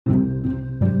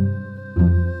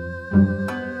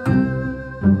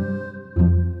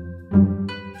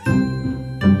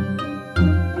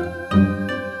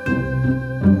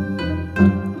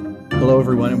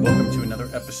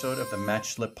episode of the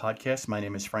Match Slip podcast. My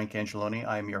name is Frank Angeloni.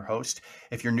 I am your host.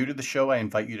 If you're new to the show, I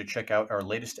invite you to check out our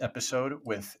latest episode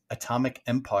with Atomic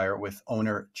Empire with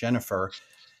owner Jennifer.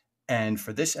 And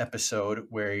for this episode,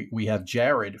 where we have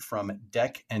Jared from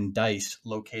Deck and Dice,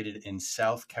 located in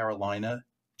South Carolina.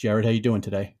 Jared, how you doing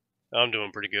today? I'm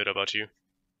doing pretty good. How about you?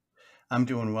 I'm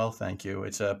doing well, thank you.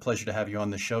 It's a pleasure to have you on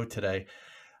the show today.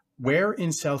 Where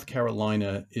in South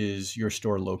Carolina is your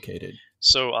store located?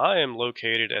 So I am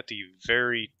located at the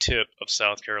very tip of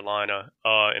South Carolina,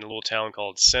 in a little town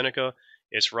called Seneca.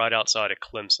 It's right outside of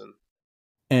Clemson.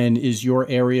 And is your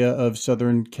area of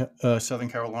Southern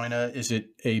Carolina, is it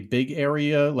a big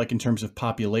area, like in terms of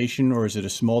population, or is it a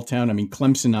small town? I mean,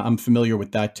 Clemson, I'm familiar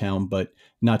with that town, but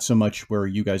not so much where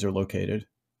you guys are located.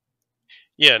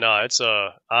 Yeah, no,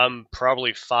 I'm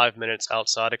probably 5 minutes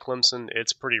outside of Clemson.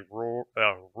 It's pretty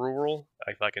rural,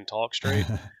 if I can talk straight.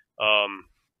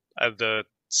 The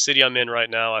city I'm in right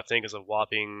now, I think, is a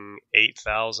whopping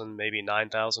 8,000, maybe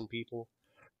 9,000 people.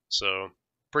 So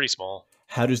pretty small.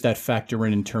 How does that factor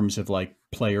in terms of like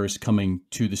players coming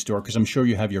to the store? Because I'm sure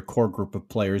you have your core group of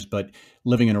players, but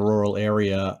living in a rural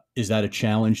area, is that a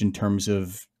challenge in terms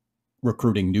of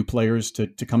recruiting new players to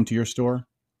come to your store?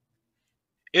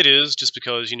 It is, just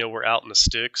because, we're out in the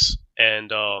sticks,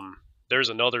 and there's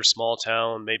another small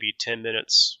town maybe 10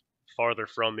 minutes farther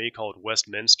from me called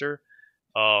Westminster.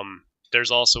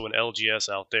 There's also an LGS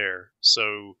out there.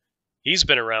 So he's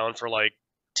been around for like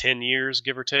 10 years,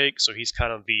 give or take. So he's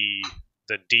kind of the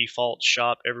default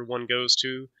shop everyone goes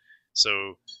to.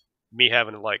 So me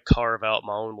having to like carve out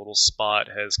my own little spot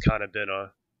has kind of been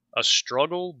a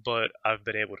struggle, but I've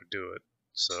been able to do it.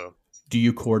 So do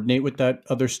you coordinate with that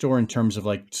other store in terms of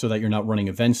like, so that you're not running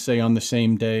events, say, on the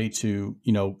same day to,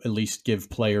 at least give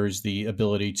players the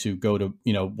ability to go to,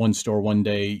 one store one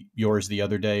day, yours the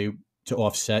other day, to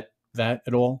offset that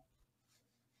at all?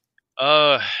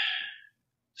 50-50.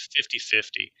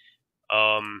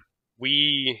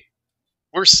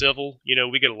 We're civil,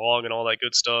 we get along and all that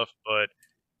good stuff, but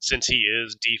since he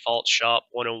is default shop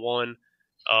 101,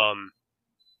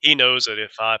 he knows that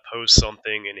if I post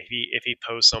something, and if he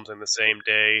posts something the same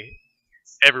day,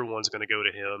 everyone's going to go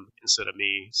to him instead of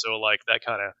me. So like that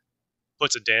kind of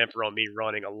puts a damper on me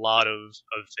running a lot of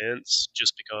events,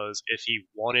 just because if he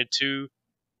wanted to,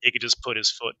 he could just put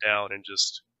his foot down and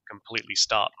just completely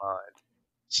stop mine.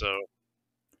 So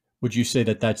would you say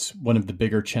that that's one of the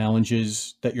bigger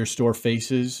challenges that your store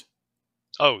faces?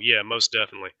 Oh yeah, most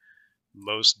definitely.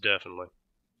 Most definitely.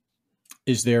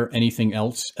 Is there anything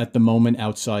else at the moment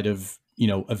outside of,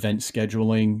 event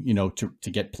scheduling,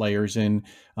 to get players in?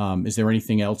 Is there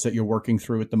anything else that you're working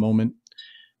through at the moment?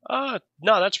 No,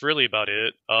 that's really about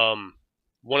it.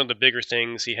 One of the bigger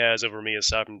things he has over me,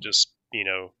 aside from just,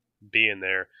 being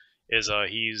there, is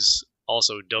he's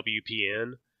also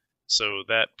WPN. So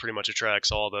that pretty much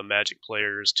attracts all the Magic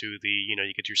players to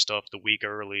you get your stuff the week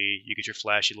early, you get your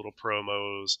flashy little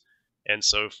promos, and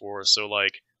so forth. So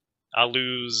like, I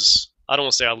don't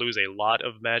want to say I lose a lot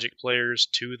of Magic players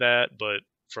to that, but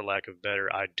for lack of better,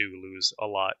 I do lose a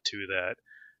lot to that.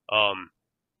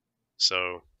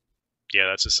 So yeah,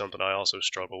 that's just something I also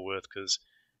struggle with, because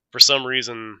for some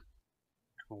reason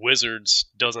Wizards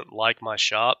doesn't like my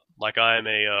shop. Like, I am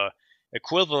a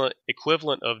equivalent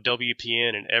of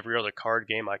WPN in every other card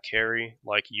game I carry,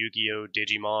 like Yu-Gi-Oh,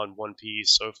 Digimon, One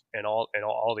Piece, and all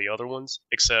the other ones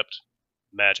except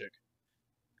Magic.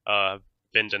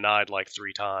 Been denied like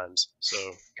 3 times, so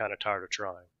kind of tired of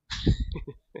trying.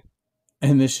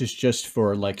 And this is just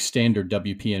for like standard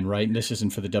WPN, right? And this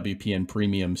isn't for the WPN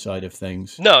premium side of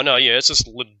things. No, yeah, it's just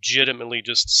legitimately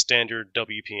just standard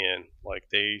WPN. Like,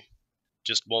 they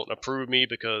just won't approve me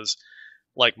because,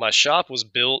 like, my shop was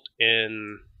built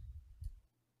in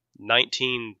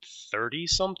 1930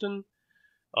 something.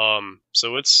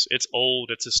 So it's old,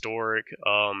 it's historic.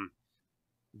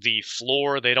 The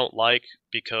floor they don't like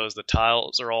because the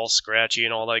tiles are all scratchy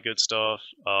and all that good stuff.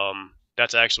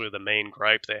 That's actually the main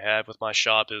gripe they have with my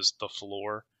shop, is the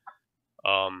floor.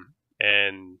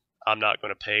 And I'm not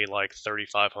going to pay like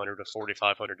 $3,500 to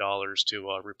 $4,500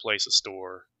 to replace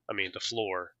the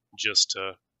floor, just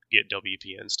to get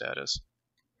WPN status.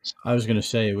 I was going to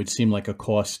say, it would seem like a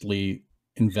costly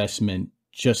investment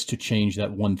just to change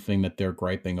that one thing that they're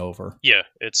griping over. Yeah,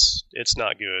 it's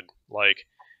not good. Like,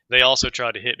 they also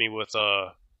tried to hit me with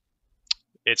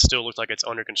it still looks like it's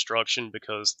under construction,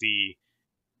 because the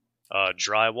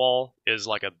drywall is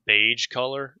like a beige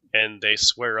color, and they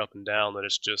swear up and down that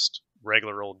it's just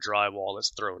regular old drywall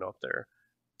that's thrown up there.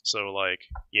 So like,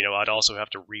 I'd also have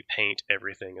to repaint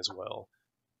everything as well.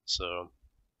 So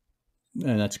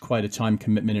And that's quite a time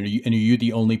commitment. And are you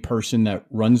the only person that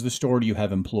runs the store? Or do you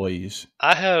have employees?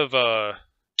 I have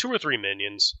 2 or 3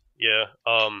 minions. Yeah.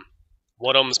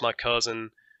 One of them's my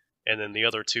cousin, and then the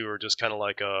other two are just kind of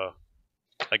like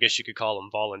I guess you could call them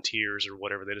volunteers or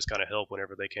whatever. They just kind of help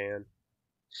whenever they can.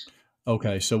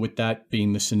 Okay, so with that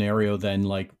being the scenario, then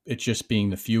like it's just being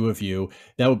the few of you,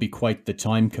 that would be quite the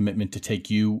time commitment to take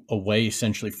you away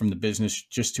essentially from the business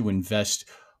just to invest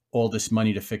all this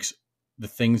money to fix the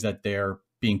things that they're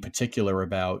being particular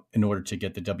about in order to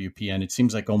get the WPN. It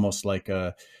seems like almost like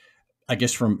a, I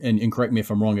guess from, and correct me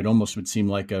if I'm wrong, it almost would seem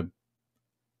like a,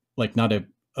 like not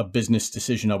a business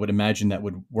decision. I would imagine that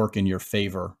would work in your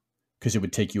favor because it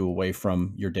would take you away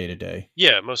from your day to day.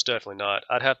 Yeah, most definitely not.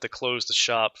 I'd have to close the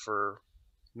shop for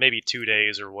maybe 2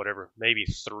 days or whatever, maybe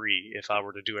 3 if I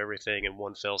were to do everything in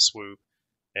one fell swoop.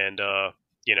 And I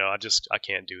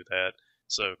can't do that.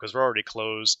 So because we're already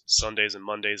closed Sundays and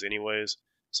Mondays anyways.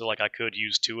 So like I could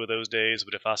use 2 of those days,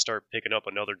 but if I start picking up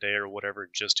another day or whatever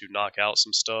just to knock out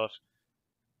some stuff,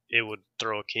 it would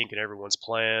throw a kink in everyone's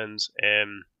plans,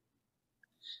 and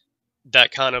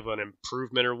that kind of an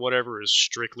improvement or whatever is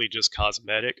strictly just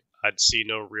cosmetic. I'd see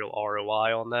no real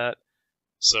ROI on that.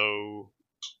 So,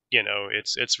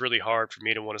 it's really hard for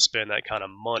me to want to spend that kind of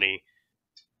money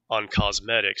on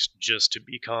cosmetics just to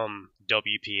become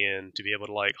WPN, to be able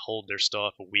to like hold their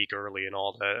stuff a week early and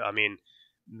all that. I mean,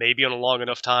 maybe on a long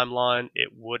enough timeline it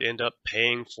would end up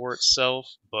paying for itself,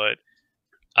 but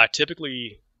I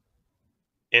typically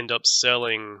end up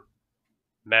selling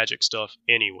magic stuff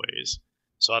anyways.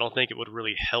 So I don't think it would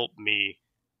really help me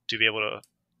to be able to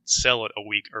sell it a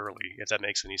week early, if that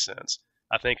makes any sense.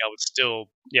 I think I would still,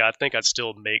 yeah, I think I'd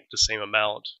still make the same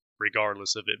amount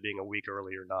regardless of it being a week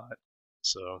early or not.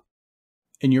 So,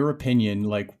 In your opinion,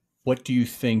 like what do you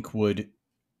think would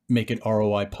make it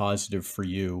ROI positive for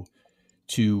you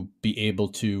to be able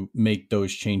to make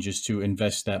those changes to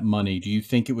invest that money? Do you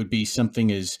think it would be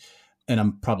something as, and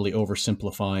I'm probably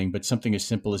oversimplifying, but something as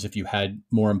simple as if you had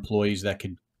more employees that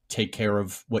could take care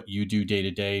of what you do day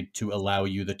to day to allow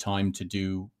you the time to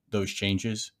do those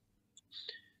changes?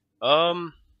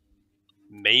 um,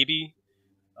 maybe.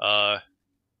 Uh,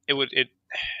 it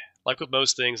like with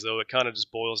most things though, it kind of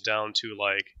just boils down to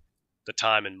like the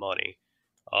time and money.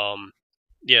 Um,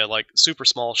 yeah, like super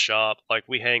small shop, like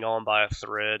we hang on by a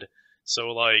thread.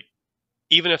 So like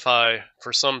even if I,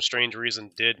 for some strange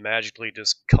reason, did magically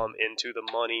just come into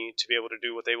the money to be able to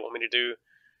do what they want me to do,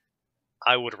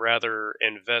 I would rather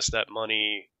invest that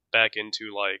money back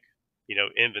into like,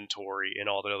 inventory and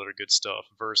all that other good stuff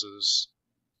versus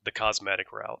the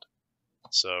cosmetic route.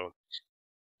 So,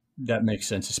 That makes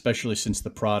sense, especially since the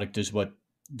product is what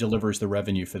delivers the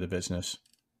revenue for the business.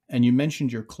 And you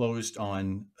mentioned you're closed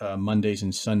on Mondays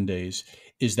and Sundays.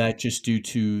 Is that just due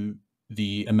to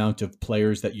the amount of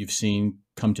players that you've seen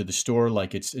come to the store?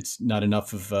 Like it's not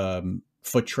enough of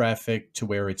foot traffic to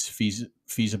where it's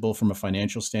feasible from a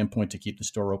financial standpoint to keep the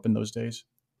store open those days?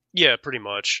 yeah, pretty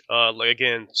much. Like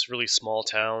again, it's a really small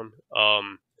town.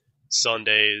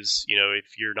 Sundays,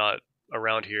 if you're not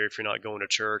around here, if you're not going to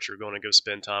church or going to go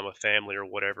spend time with family or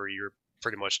whatever, you're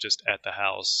pretty much just at the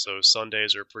house. So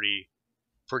Sundays are pretty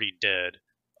dead.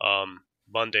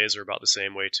 Mondays are about the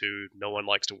same way too. No one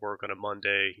likes to work on a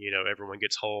Monday. Everyone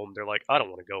gets home. They're like, I don't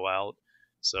want to go out.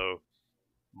 So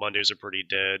Mondays are pretty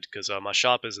dead because my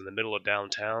shop is in the middle of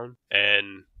downtown,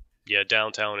 and yeah,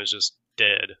 downtown is just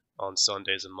dead on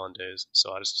Sundays and Mondays.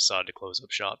 So I just decided to close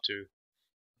up shop too.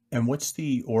 And what's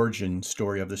the origin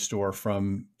story of the store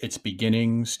from its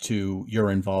beginnings to your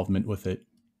involvement with it?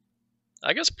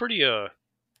 I guess pretty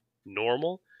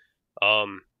normal.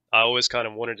 Um, I always kind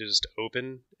of wanted to just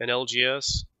open an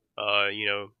LGS.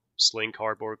 Sling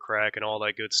cardboard crack and all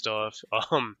that good stuff.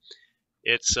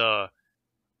 It's uh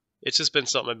it's just been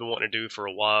something I've been wanting to do for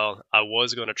a while. I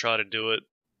was going to try to do it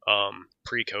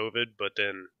pre-COVID, but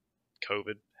then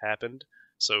COVID happened.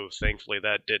 So thankfully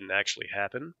that didn't actually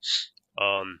happen.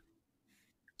 Um,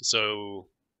 so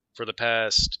for the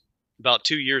past about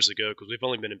 2 years ago, because we've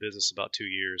only been in business about 2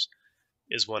 years,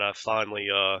 is when I finally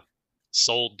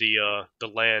sold the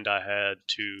land I had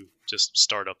to just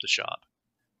start up the shop,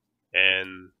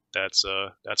 and that's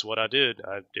what I did.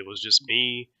 It was just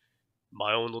me,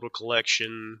 my own little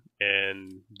collection,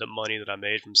 and the money that I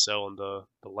made from selling the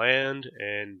land,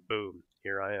 and boom,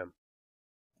 here I am.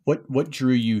 What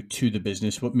drew you to the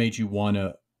business? What made you want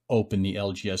to open the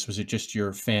LGS? Was it just you were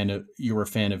a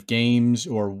fan of games,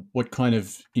 or what kind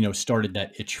of, started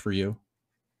that itch for you?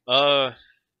 Uh,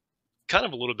 Kind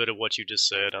of a little bit of what you just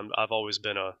said. I've always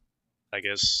been I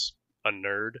guess, a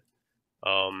nerd.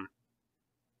 Um,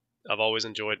 I've always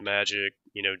enjoyed Magic,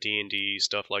 D&D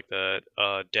stuff like that.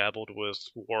 Dabbled with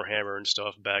Warhammer and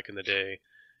stuff back in the day,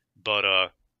 but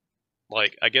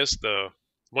like I guess the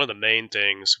one of the main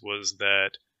things was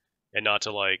that and not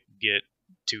to like get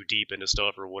too deep into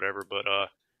stuff or whatever, but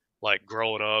like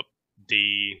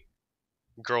the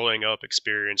growing up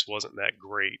experience wasn't that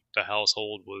great. The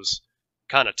household was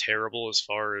kind of terrible as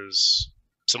far as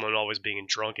someone always being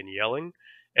drunk and yelling,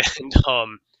 and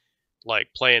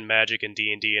like playing Magic and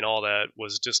D&D and all that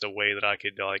was just a way that I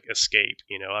could like escape.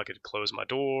 You know, I could close my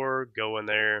door, go in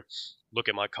there, look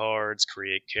at my cards,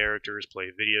 create characters,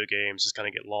 play video games, just kind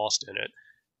of get lost in it.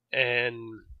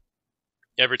 And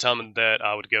every time that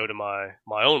I would go to my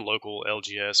own local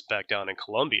LGS back down in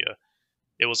Columbia,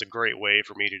 it was a great way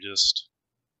for me to just,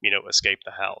 you know, escape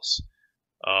the house.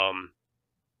 Um,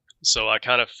 so I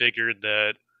kind of figured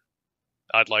that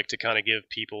I'd like to kind of give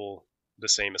people the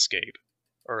same escape,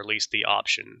 or at least the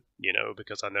option, you know,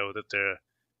 because I know that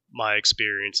my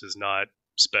experience is not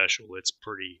special. It's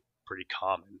pretty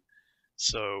common.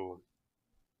 So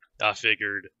I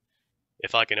figured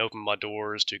if I can open my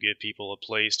doors to give people a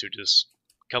place to just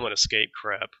come and escape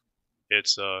crap,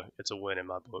 it's a win in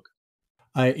my book.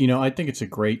 I think it's a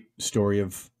great story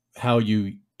of how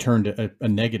you turned a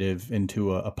negative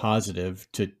into a positive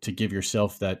to give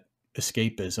yourself that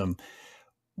escapism.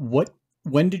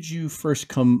 When did you first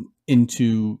come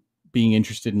into being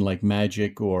interested in like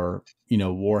Magic or,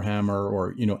 Warhammer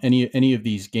or, any of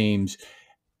these games?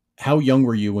 How young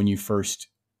were you when you first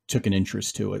took an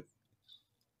interest to it?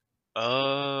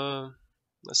 Uh,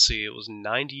 let's see, it was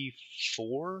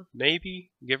 94,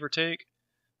 maybe, give or take.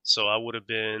 So I would have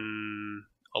been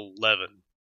 11,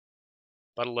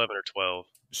 about 11 or 12.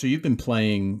 So you've been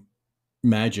playing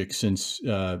Magic since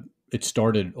it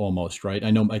started almost, right?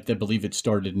 I believe it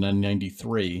started in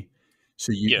 93.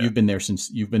 So Yeah, you've been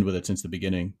with it since the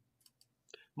beginning.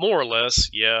 more or less,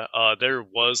 yeah. There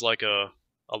was like a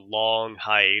long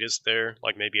hiatus there,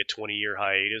 like maybe a 20-year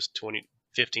hiatus,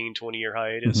 20-year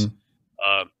hiatus. Hmm.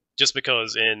 Uh, just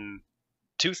because in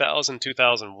 2000,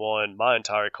 2001, my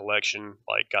entire collection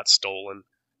like got stolen.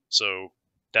 So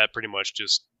that pretty much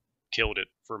just killed it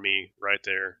for me right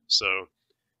there. So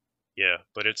yeah,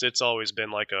 but it's always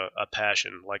been like a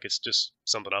passion. Like it's just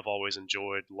something I've always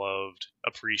enjoyed, loved,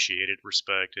 appreciated,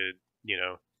 respected, you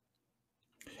know.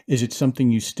 Is it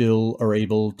something you still are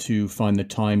able to find the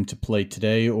time to play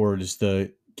today, or does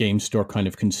the game store kind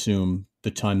of consume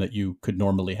the time that you could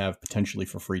normally have potentially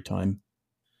for free time?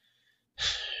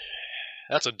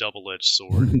 That's a double-edged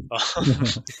sword.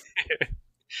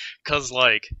 Cuz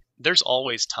like there's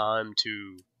always time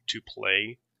to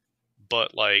play,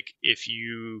 but like if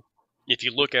you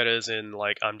look at it as in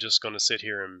like I'm just going to sit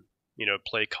here and, you know,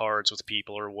 play cards with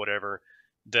people or whatever,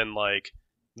 then like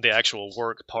the actual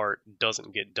work part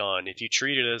doesn't get done. If you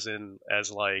treat it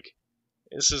as like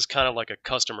this is kind of like a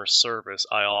customer service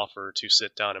I offer to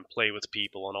sit down and play with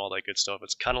people and all that good stuff.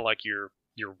 It's kind of like you're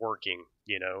working,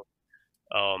 you know.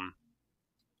 Um,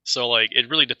 so like it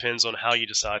really depends on how you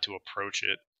decide to approach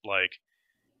it. Like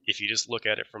if you just look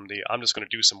at it from the I'm just going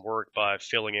to do some work by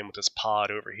filling in with this pod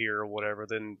over here or whatever,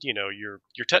 then you know you're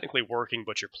technically working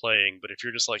but you're playing. But if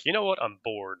you're just like, you know what, I'm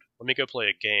bored, let me go play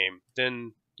a game,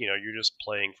 then you know you're just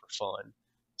playing for fun.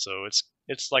 So it's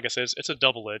like I said, it's a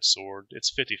double-edged sword.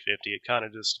 It's 50-50. It kind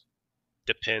of just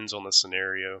depends on the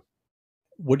scenario.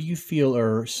 What do you feel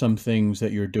are some things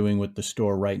that you're doing with the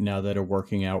store right now that are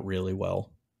working out really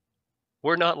well?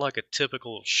 We're not like a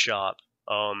typical shop.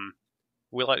 Um,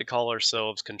 we like to call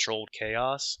ourselves controlled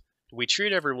chaos. We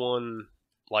treat everyone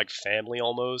like family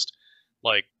almost.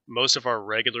 Like most of our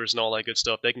regulars and all that good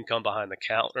stuff, they can come behind the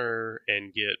counter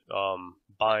and get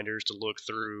binders to look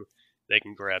through. They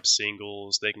can grab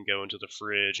singles. They can go into the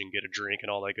fridge and get a drink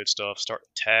and all that good stuff. Start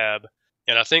a tab.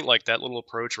 And I think like that little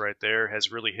approach right there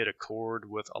has really hit a chord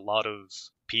with a lot of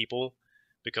people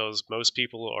because most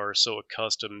people are so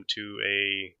accustomed to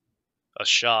a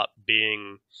shop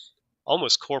being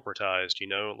almost corporatized, you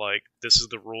know, like this is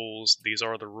the rules, these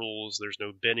are the rules, there's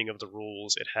no bending of the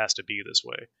rules, it has to be this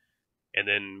way. And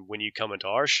then when you come into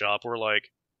our shop, we're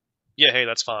like, yeah, hey,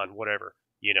 that's fine, whatever,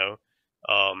 you know.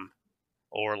 Um,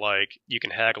 or like you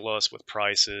can haggle us with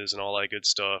prices and all that good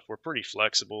stuff. We're pretty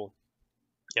flexible.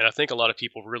 And I think a lot of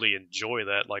people really enjoy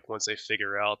that, like once they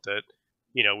figure out that,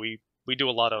 you know, we do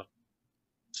a lot of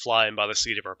flying by the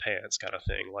seat of our pants kind of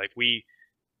thing. Like we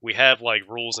have like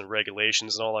rules and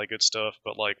regulations and all that good stuff,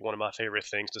 but like one of my favorite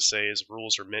things to say is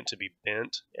rules are meant to be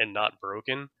bent and not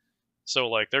broken. So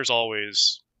like there's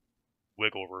always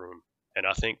wiggle room, and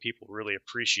I think people really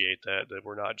appreciate that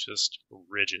we're not just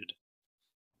rigid.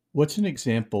 What's an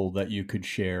example that you could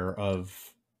share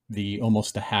of the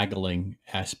almost the haggling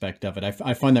aspect of it?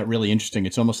 I find that really interesting.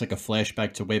 It's almost like a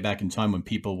flashback to way back in time when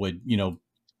people would,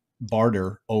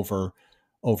 barter over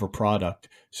over product.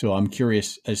 So I'm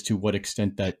curious as to what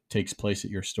extent that takes place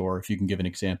at your store, if you can give an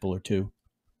example or two.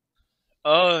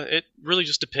 It really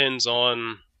just depends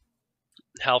on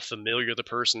how familiar the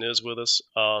person is with us.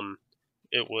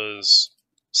 It was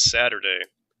Saturday.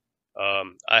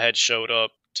 I had showed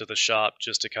up to the shop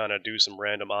just to kind of do some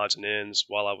random odds and ends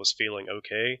while I was feeling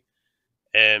okay,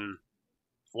 and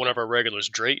one of our regulars,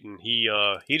 Drayton, he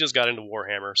just got into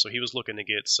Warhammer, so he was looking to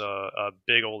get a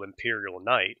big old Imperial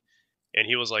Knight, and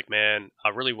he was like, "Man, I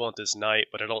really want this Knight,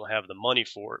 but I don't have the money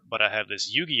for it. But I have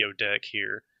this Yu-Gi-Oh deck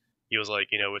here." He was like,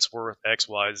 "It's worth X,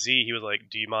 Y, Z." He was like,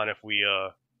 "Do you mind if we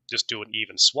just do an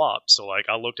even swap?" So like,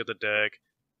 I looked at the deck,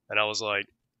 and I was like,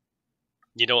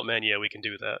 "You know what, man? Yeah, we can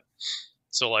do that."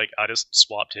 So like, I just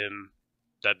swapped him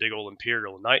that big old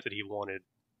Imperial Knight that he wanted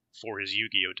for his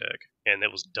Yu-Gi-Oh deck, and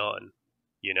it was done.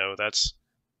 That's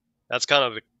kind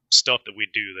of the stuff that we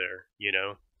do there.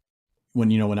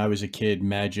 When I was a kid,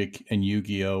 Magic and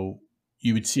Yu-Gi-Oh,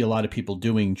 you would see a lot of people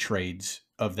doing trades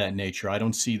of that nature. I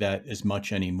don't see that as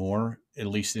much anymore, at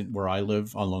least where I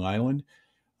live on Long Island.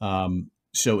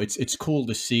 So it's cool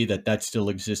to see that that still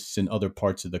exists in other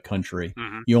parts of the country.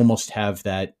 Hmm. You almost have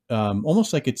that,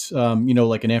 almost like it's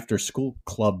like an after school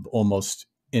club, almost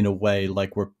in a way,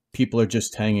 like where people are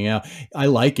just hanging out. I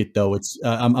like it though. It's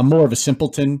I'm more of a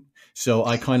simpleton, so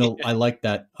I like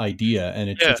that idea, and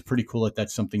Yeah, it's pretty cool that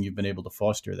that's something you've been able to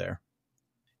foster there.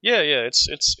 yeah.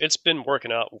 It's been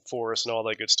working out for us and all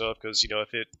that good stuff. Because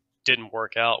if it didn't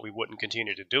work out, we wouldn't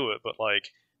continue to do it. But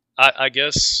like, I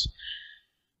guess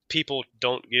people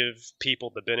don't give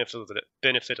people the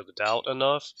benefit of the doubt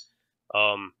enough.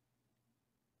 Um,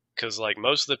 because like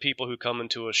most of the people who come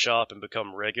into a shop and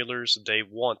become regulars, they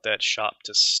want that shop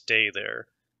to stay there.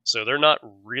 So they're not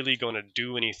really going to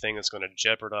do anything that's going to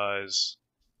jeopardize,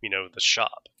 the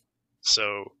shop.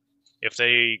 So if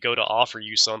they go to offer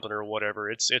you something or whatever,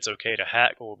 it's okay to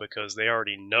haggle because they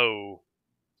already know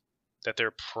that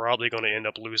they're probably going to end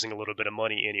up losing a little bit of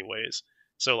money anyways.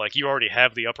 So like you already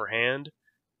have the upper hand,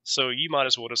 so you might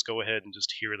as well just go ahead and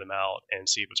just hear them out and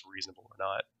see if it's reasonable or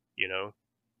not.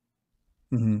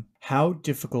 How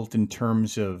difficult in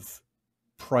terms of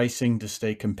pricing to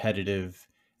stay competitive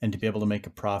and to be able to make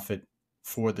a profit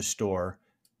for the store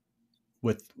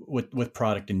with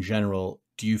product in general,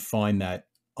 do you find that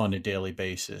on a daily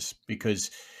basis?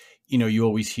 Because you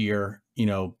always hear,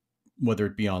 whether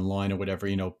it be online or whatever,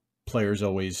 players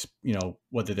always,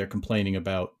 whether they're complaining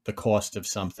about the cost of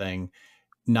something,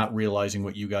 not realizing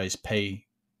what you guys pay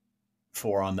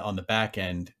for on the back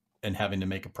end and having to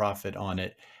make a profit on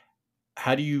it.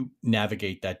 How do you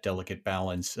navigate that delicate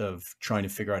balance of trying to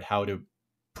figure out how to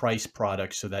price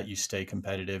products so that you stay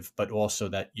competitive, but also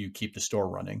that you keep the store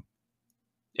running?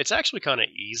 It's actually kind of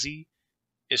easy.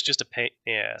 It's just a pain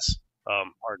in the ass.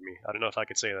 Pardon me. I don't know if I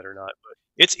could say that or not, but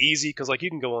it's easy because like you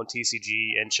can go on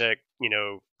TCG and check,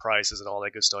 prices and all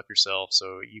that good stuff yourself,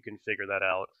 so you can figure that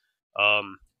out.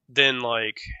 Then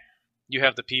like you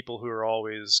have the people who are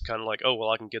always kind of like, oh well,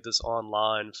 I can get this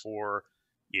online for,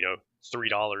 you know,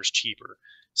 $3 cheaper.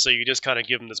 So you just kind of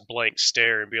give them this blank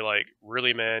stare and be like,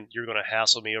 really, man, you're gonna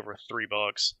hassle me over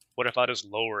 $3? What if I just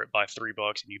lower it by $3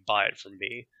 and you buy it from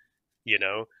me? You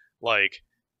know, like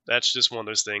that's just one of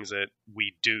those things that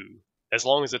we do. As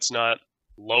long as it's not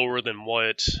lower than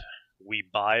what we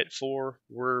buy it for,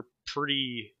 we're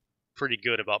pretty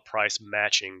good about price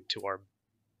matching to our,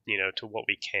 to what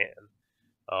we can.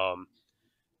 Um,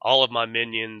 all of my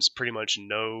minions pretty much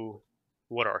know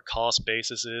what our cost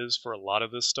basis is for a lot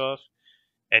of this stuff,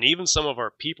 and even some of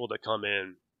our people that come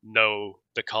in know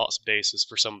the cost basis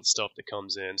for some of the stuff that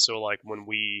comes in. So like when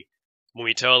we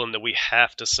tell them that we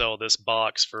have to sell this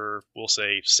box for, we'll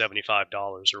say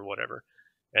 $75 or whatever,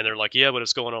 and they're like, yeah, but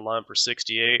it's going online for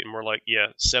 68, and we're like, yeah,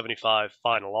 75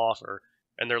 final offer,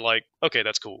 and they're like, okay,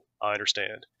 that's cool, I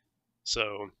understand.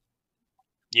 So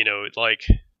like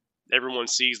everyone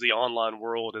sees the online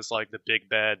world as like the big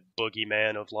bad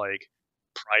boogeyman of like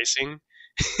pricing,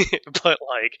 but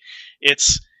like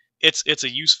it's it's a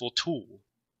useful tool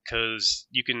because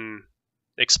you can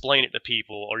explain it to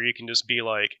people, or you can just be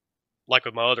like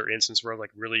with my other instance where I'm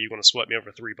like, really, you want to sweat me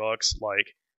over $3?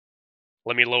 Like,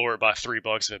 let me lower it by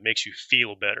 $3 if it makes you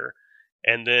feel better.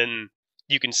 And then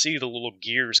you can see the little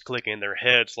gears clicking in their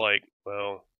heads, like,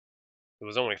 well, it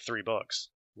was only $3.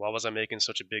 Why was I making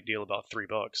such a big deal about $3?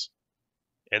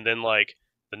 And then like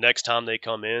the next time they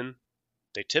come in,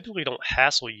 they typically don't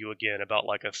hassle you again about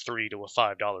like a $3 to a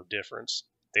 $5 difference.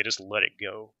 They just let it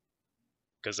go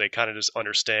because they kind of just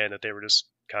understand that they were just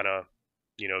kind of,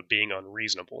 being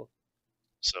unreasonable.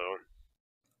 So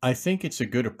I think it's a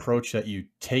good approach that you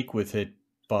take with it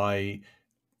by,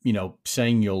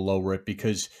 saying you'll lower it,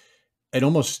 because it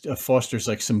almost fosters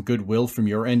like some goodwill from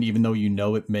your end, even though you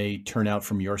know it may turn out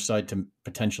from your side to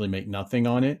potentially make nothing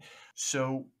on it.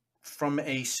 So, from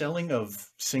a selling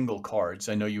of single cards,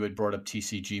 I know you had brought up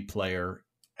TCG Player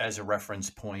as a reference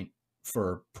point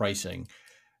for pricing.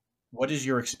 What has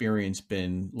your experience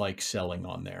been like selling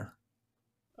on there?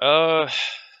 Uh,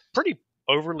 Pretty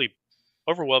overly,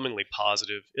 overwhelmingly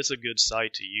positive. It's a good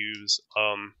site to use.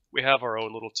 We have our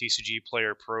own little TCG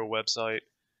Player Pro website.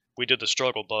 We did the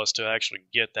struggle bus to actually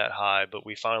get that high, but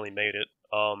we finally made it.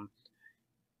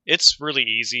 It's really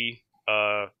easy.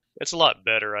 It's a lot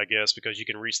better, I guess, because you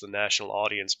can reach the national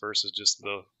audience versus just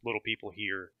the little people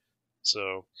here.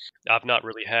 So I've not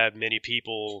really had many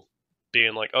people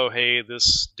being like, "Oh, hey,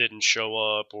 this didn't show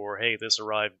up," or "Hey, this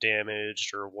arrived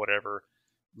damaged," or whatever.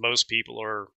 Most people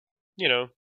are, you know,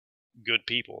 good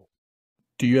people.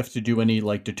 Do you have to do any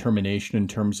like determination in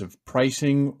terms of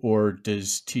pricing, or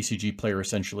does TCG Player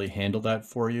essentially handle that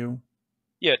for you?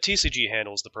 Yeah, TCG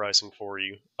handles the pricing for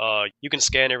you. You can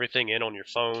scan everything in on your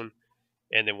phone,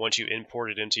 and then once you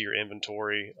import it into your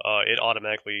inventory, it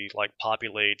automatically like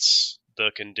populates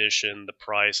the condition, the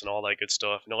price, and all that good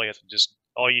stuff. And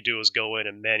all you do is go in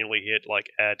and manually hit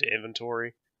like add to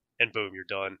inventory, and boom, you're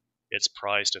done. It's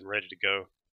priced and ready to go.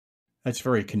 That's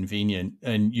very convenient.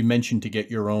 And you mentioned to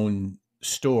get your own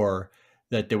store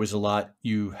that there was a lot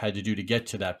you had to do to get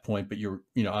to that point, but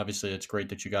obviously it's great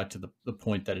that you got to the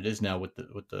point that it is now with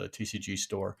the TCG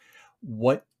store.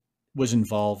 What was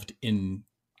involved in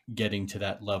getting to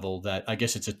that level that I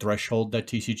guess it's a threshold that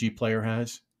TCG Player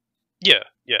has? Yeah,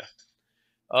 yeah.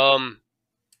 Um,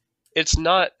 it's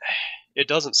not. It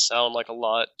doesn't sound like a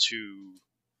lot to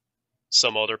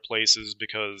some other places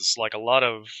because like a lot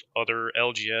of other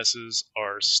LGSs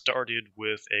are started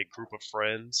with a group of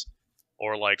friends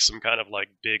or like some kind of like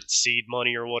big seed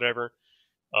money or whatever.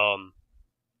 Um,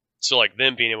 so like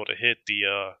them being able to hit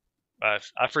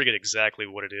I forget exactly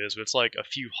what it is, but it's like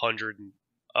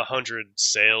a hundred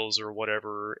sales or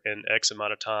whatever in X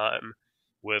amount of time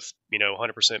with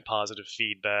 100% positive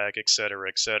feedback, et cetera,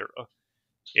 et cetera.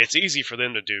 It's easy for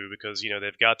them to do because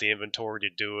they've got the inventory to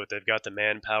do it, they've got the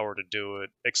manpower to do it,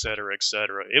 et cetera, et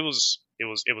cetera. It was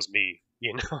me,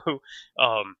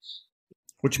 um,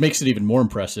 Which makes it even more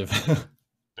impressive.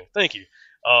 thank you.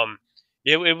 Um,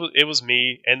 it was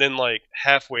me, and then like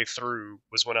halfway through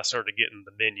was when I started getting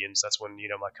the minions. That's when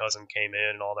my cousin came in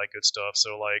and all that good stuff.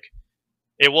 So like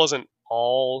it wasn't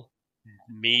all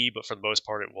me, but for the most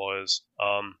part it was.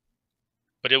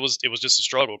 But it was just a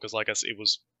struggle because like I said, it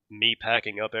was me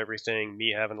packing up everything,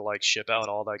 me having to like ship out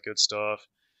all that good stuff,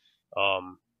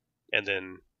 um, and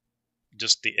then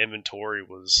just the inventory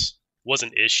was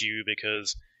an issue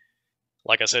because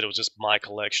like I said, it was just my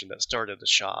collection that started the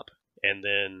shop, and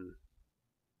then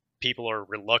people are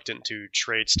reluctant to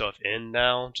trade stuff in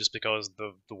now just because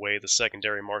the way the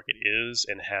secondary market is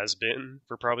and has been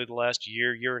for probably the last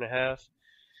year and a half.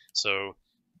 So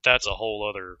that's a whole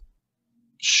other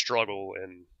struggle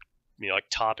and like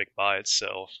topic by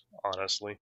itself,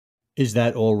 honestly. Is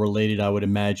that all related, I would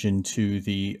imagine, to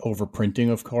the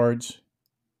overprinting of cards?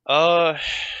 Uh,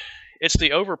 it's the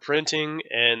overprinting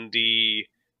and the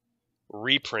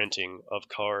reprinting of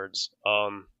cards.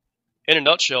 In a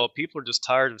nutshell, people are just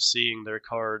tired of seeing their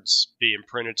cards being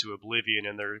printed to oblivion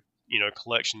and their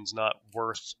collections not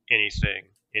worth anything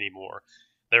anymore.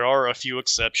 There are a few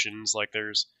exceptions, like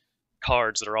there's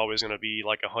cards that are always going to be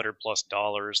like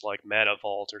 $100+, like Mana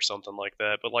Vault or something like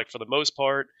that. But like for the most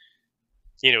part,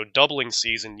 doubling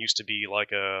season used to be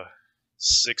like a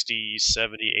 60,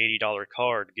 70, $80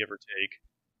 card, give or take.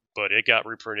 But it got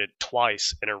reprinted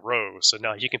twice in a row, so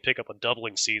now you can pick up a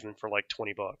doubling season for like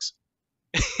 $20.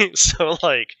 So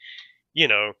like, you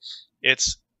know,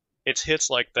 it's it's hits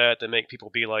like that that make people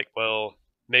be like, well,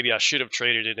 maybe I should have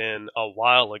traded it in a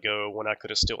while ago when I could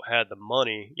have still had the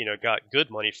money, got good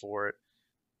money for it.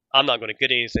 I'm not going to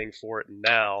get anything for it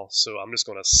now, so I'm just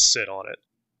going to sit on it.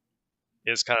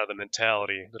 Is kind of the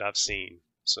mentality that I've seen.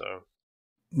 So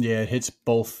Yeah, it hits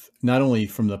both not only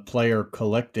from the player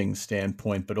collecting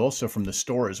standpoint, but also from the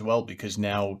store as well, because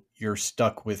now you're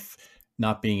stuck with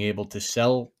not being able to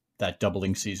sell that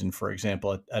doubling season, for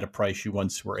example, at a price you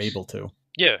once were able to.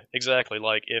 yeah, exactly.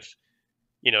 Like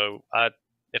you know I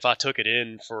if I took it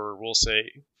in for we'll say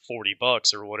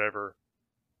 $40 or whatever,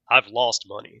 I've lost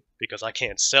money because I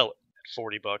can't sell it at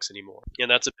 $40 anymore. And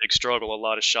that's a big struggle a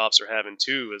lot of shops are having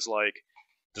too, is like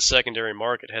the secondary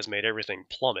market has made everything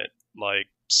plummet, like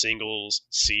singles,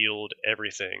 sealed,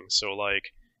 everything. So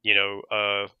like,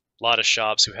 a lot of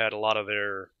shops who had a lot of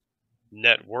their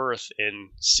net worth in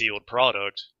sealed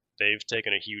product, they've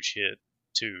taken a huge hit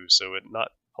too. So it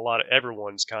not a lot of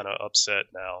everyone's kind of upset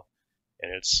now,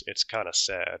 and it's kind of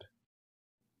sad.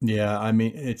 Yeah, I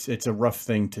mean, it's a rough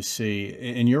thing to see.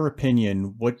 In your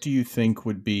opinion, what do you think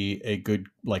would be a good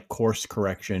like course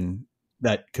correction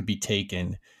that could be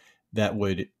taken that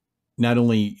would not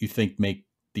only you think make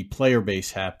the player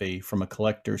base happy from a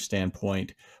collector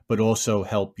standpoint, but also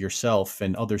help yourself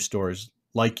and other stores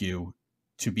like you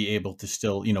to be able to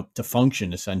still, to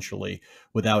function essentially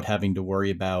without having to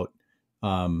worry about,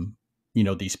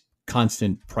 these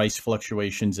constant price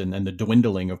fluctuations and the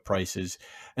dwindling of prices.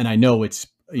 And I know it's,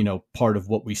 part of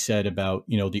what we said about,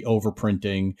 the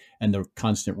overprinting and the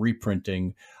constant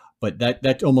reprinting, but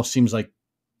that almost seems like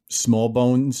small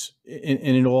bones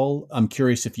in it all. I'm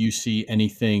curious if you see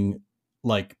anything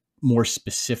like more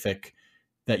specific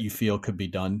that you feel could be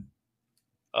done.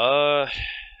 Uh,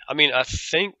 I mean, I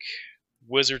think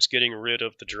Wizards getting rid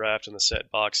of the draft and the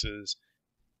set boxes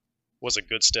was a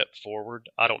good step forward.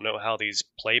 I don't know how these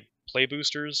play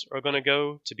boosters are going to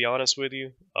go, to be honest with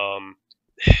you.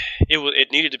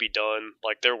 It needed to be done.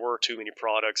 Like there were too many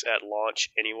products at launch,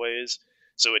 anyways,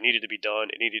 so it needed to be done.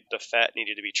 The fat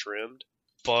needed to be trimmed.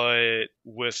 But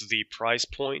with the price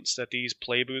points that these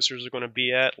play boosters are going to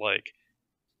be at, like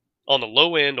on the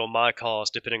low end on my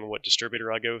cost, depending on what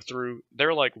distributor I go through,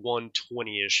 they're like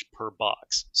 120-ish per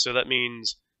box. So that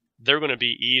means they're going to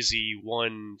be easy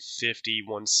 150,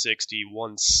 160,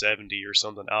 170 or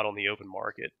something out on the open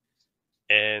market.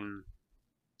 And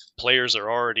players are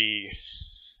already,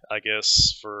 I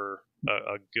guess, for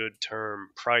a good term,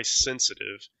 price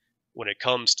sensitive when it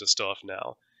comes to stuff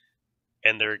now.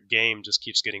 And their game just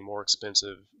keeps getting more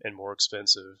expensive and more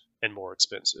expensive and more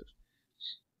expensive.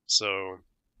 So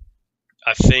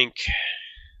I think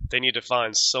they need to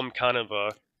find some kind of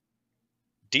a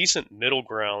decent middle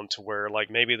ground to where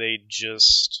like maybe they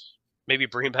just maybe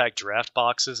bring back draft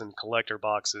boxes and collector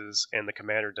boxes and the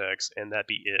commander decks and that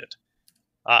be it.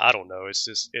 I don't know.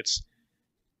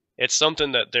 It's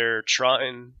something that they're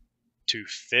trying to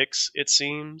fix, it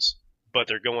seems, but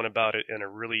they're going about it in a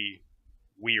really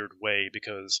weird way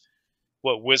because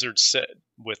what Wizards said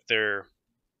with their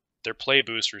play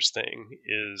boosters thing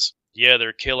is, yeah,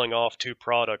 they're killing off 2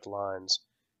 product lines,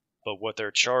 but what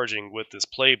they're charging with this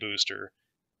play booster,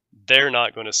 they're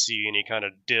not going to see any kind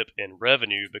of dip in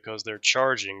revenue because they're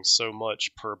charging so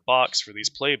much per box for these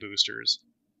play boosters.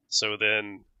 So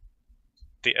then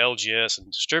the LGS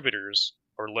and distributors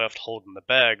are left holding the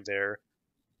bag there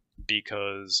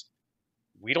because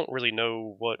we don't really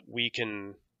know what we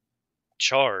can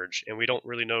charge and we don't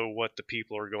really know what the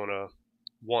people are going to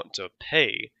want to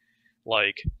pay.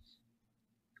 Like,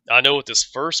 I know with this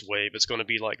first wave, it's going to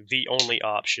be like the only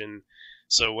option.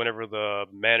 So whenever the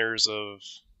Manners of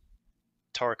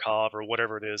Tarkov or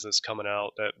whatever it is that's coming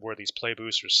out, that where these play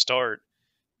boosters start,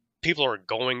 people are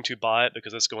going to buy it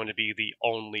because it's going to be the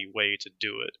only way to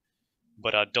do it.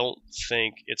 But I don't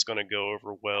think it's going to go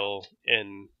over well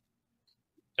in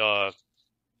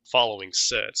following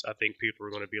sets. I think people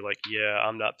are going to be like, yeah,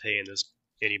 I'm not paying this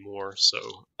anymore, so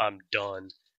I'm done.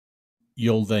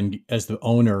 You'll then, as the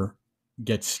owner,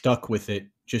 get stuck with it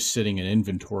just sitting in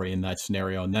inventory in that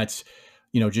scenario. And that's,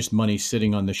 just money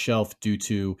sitting on the shelf due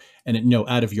to, and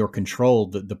out of your control,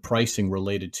 the pricing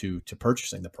related to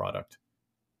purchasing the product.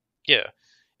 Yeah.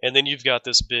 And then you've got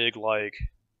this big, like,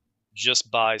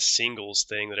 just buy singles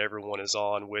thing that everyone is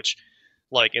on, which,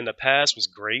 like, in the past was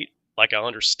great. Like, I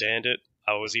understand it.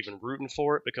 I was even rooting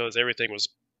for it because everything was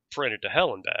printed to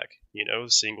hell and back.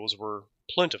 Singles were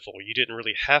plentiful. You didn't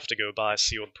really have to go buy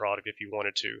sealed product if you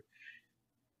wanted to.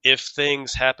 If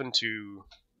things happen to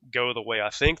go the way I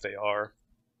think they are,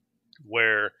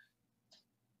 where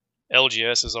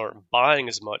LGSs aren't buying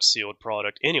as much sealed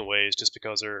product anyways just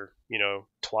because they're,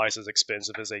 twice as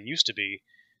expensive as they used to be,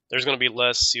 there's going to be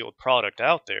less sealed product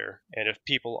out there. And if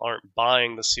people aren't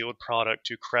buying the sealed product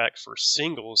to crack for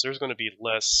singles, there's going to be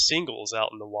less singles out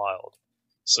in the wild.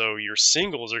 So your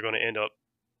singles are going to end up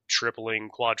tripling,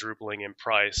 quadrupling in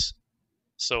price.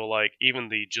 So like even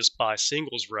the just buy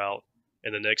singles route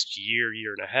in the next year,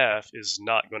 year and a half is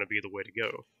not going to be the way to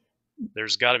go.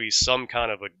 There's got to be some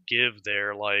kind of a give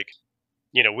there. Like,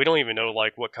 we don't even know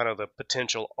like what kind of the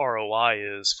potential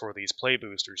ROI is for these play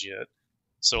boosters yet.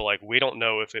 So like we don't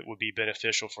know if it would be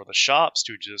beneficial for the shops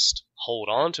to just hold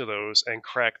on to those and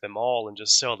crack them all and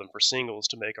just sell them for singles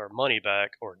to make our money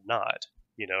back or not,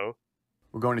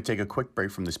 We're going to take a quick break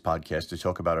from this podcast to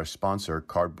talk about our sponsor,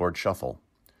 Cardboard Shuffle.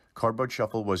 Cardboard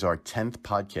Shuffle was our 10th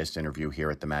podcast interview here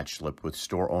at the Match Slip with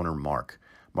store owner Mark.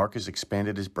 Mark has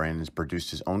expanded his brand and has produced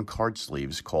his own card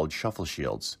sleeves called Shuffle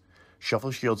Shields.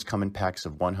 Shuffle Shields come in packs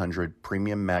of 100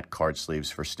 premium matte card sleeves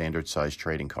for standard size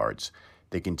trading cards.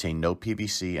 They contain no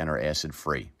PVC and are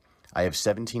acid-free. I have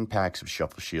 17 packs of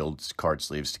Shuffle Shields card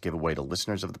sleeves to give away to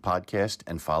listeners of the podcast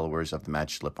and followers of the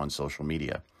Match Slip on social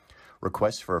media.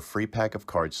 Requests for a free pack of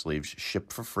card sleeves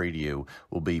shipped for free to you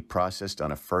will be processed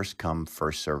on a first-come,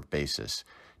 first-served basis.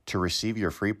 To receive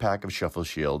your free pack of Shuffle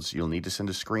Shields, you'll need to send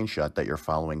a screenshot that you're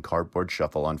following Cardboard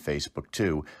Shuffle on Facebook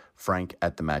to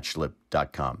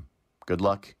frank@thematchslip.com. Good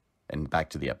luck, and back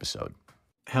to the episode.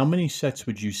 How many sets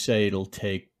would you say it'll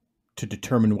take to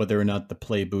determine whether or not the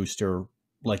play booster,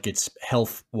 like its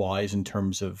health-wise in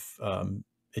terms of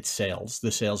its sales,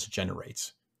 the sales it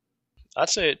generates? I'd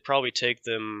say it'd probably take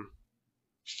them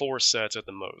 4 sets at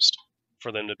the most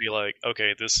for them to be like,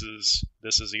 okay, this is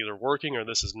either working or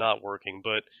this is not working.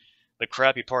 But the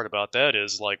crappy part about that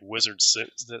is like Wizards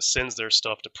sends their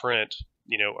stuff to print,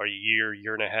 a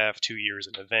year and a half, 2 years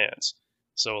in advance.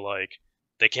 So like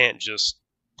they can't just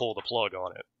pull the plug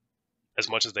on it as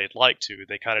much as they'd like to.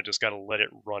 They kind of just got to let it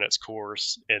run its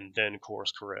course and then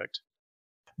course correct.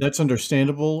 That's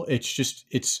understandable. It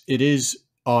is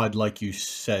odd, like you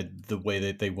said, the way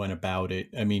that they went about it.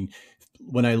 I mean,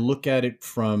 when I look at it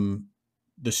from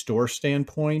the store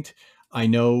standpoint, I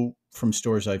know from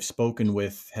stores I've spoken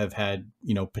with have had,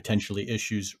 potentially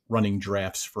issues running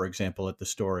drafts, for example, at the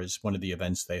store is one of the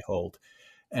events they hold.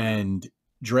 And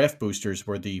draft boosters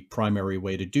were the primary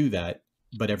way to do that,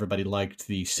 but everybody liked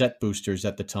the set boosters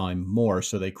at the time more,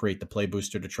 so they create the play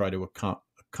booster to try to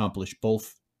accomplish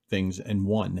both things in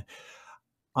one.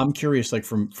 I'm curious, like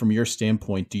from your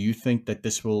standpoint, do you think that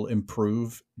this will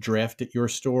improve draft at your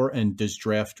store, and does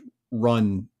draft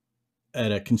run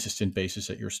at a consistent basis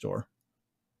at your store?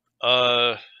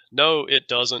 No, it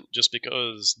doesn't, just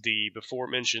because the before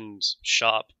mentioned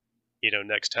shop,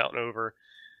 next town over,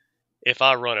 if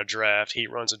I run a draft, he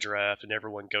runs a draft and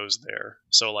everyone goes there.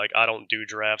 So like I don't do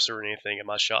drafts or anything in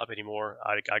my shop anymore.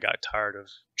 I got tired of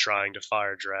trying to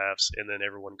fire drafts and then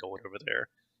everyone going over there.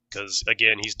 Because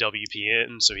again, he's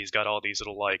WPN, so he's got all these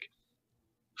little like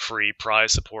free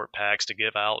prize support packs to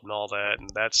give out and all that. And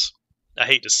that's, I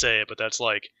hate to say it, but that's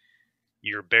like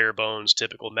your bare bones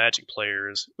typical Magic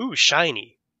players. Ooh,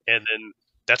 shiny. And then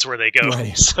that's where they go.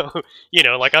 Right. So,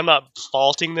 like I'm not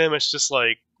faulting them. It's just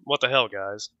like, what the hell,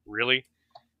 guys? Really?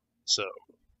 So.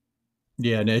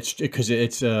 Yeah, and it's because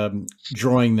it's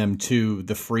drawing them to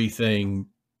the free thing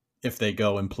if they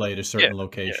go and play at a certain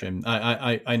location.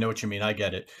 Yeah. I know what you mean. I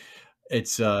get it.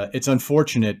 It's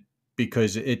unfortunate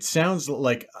because it sounds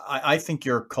like I think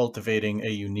you're cultivating a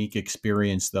unique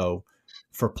experience though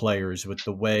for players with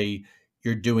the way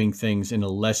you're doing things in a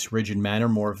less rigid manner,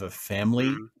 more of a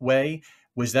family way.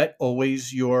 Was that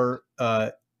always your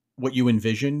what you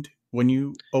envisioned when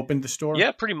you opened the store?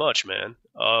 Yeah, pretty much, man.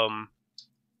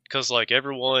 Because like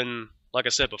everyone, like I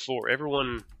said before,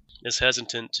 everyone is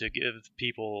hesitant to give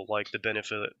people like the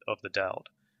benefit of the doubt,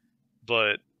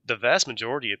 but the vast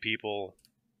majority of people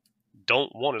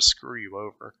don't want to screw you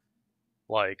over.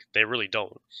 Like they really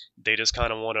don't. They just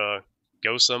kind of want to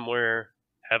go somewhere,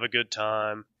 have a good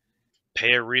time,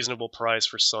 pay a reasonable price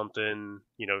for something,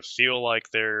 feel like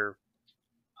they're,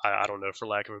 I don't know, for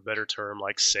lack of a better term,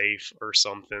 like safe or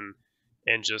something,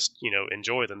 and just,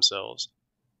 enjoy themselves.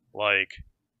 Like,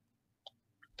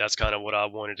 that's kind of what I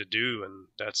wanted to do, and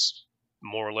that's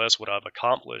more or less what I've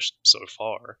accomplished so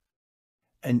far.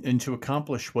 And to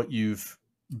accomplish what you've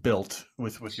built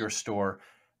with your store,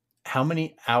 how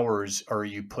many hours are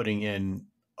you putting in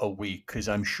a week? Because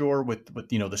I'm sure with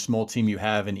the small team you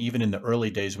have, and even in the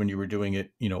early days when you were doing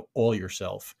it, all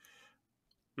yourself,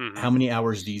 how many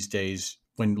hours these days,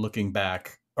 when looking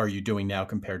back, are you doing now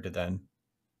compared to then?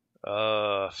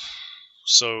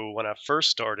 So when I first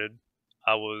started,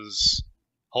 I was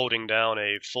holding down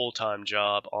a full-time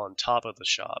job on top of the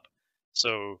shop.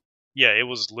 So yeah, it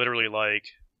was literally like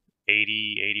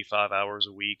 80, 85 hours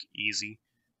a week, easy.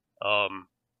 And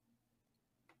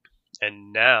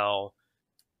now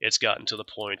it's gotten to the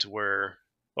point where,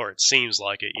 or it seems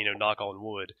like it, knock on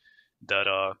wood, that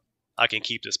I can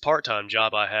keep this part-time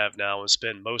job I have now and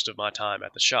spend most of my time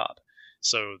at the shop.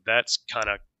 So that's kind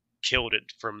of killed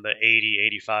it from the 80,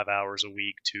 85 hours a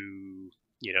week to,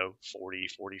 40,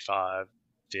 45,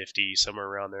 50, somewhere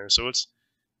around there. So it's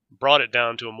brought it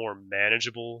down to a more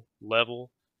manageable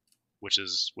level, which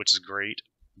is great.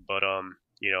 But I'm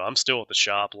still at the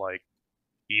shop like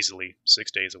easily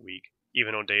 6 days a week.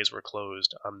 Even on days we're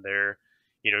closed, I'm there,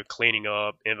 cleaning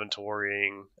up,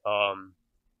 inventorying,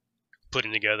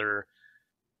 putting together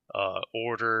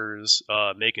orders,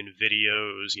 making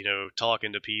videos,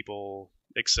 talking to people,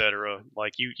 etc.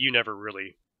 Like you never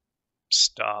really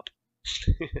stop.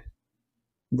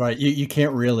 Right. You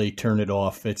can't really turn it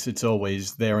off. It's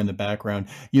always there in the background.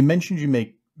 You mentioned you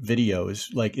make videos?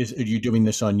 Like, are you doing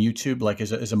this on YouTube, like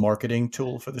as a marketing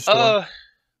tool for the store?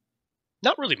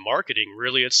 Not really marketing,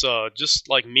 really. It's just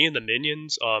like me and the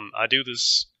minions. I do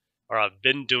this, or I've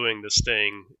been doing this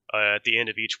thing at the end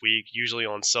of each week, usually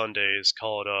on Sundays,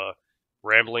 called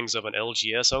Ramblings of an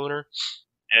LGS Owner,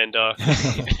 and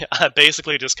I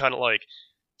basically just kind of like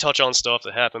touch on stuff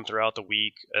that happened throughout the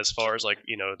week, as far as like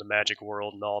the Magic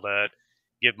world and all that.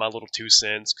 Give my little 2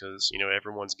 cents because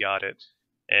everyone's got it,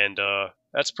 and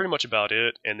that's pretty much about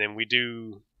it. And then we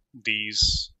do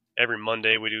these every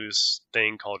Monday. We do this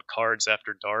thing called Cards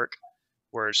After Dark,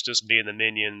 where it's just me and the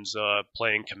minions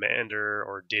playing Commander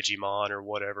or Digimon or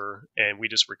whatever, and we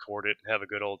just record it and have a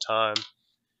good old time.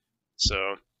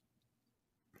 So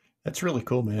That's really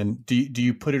cool, man. Do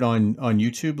you put it on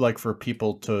YouTube, like for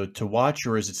people to watch,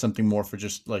 or is it something more for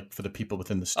just like for the people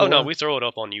within the oh no, store? we throw it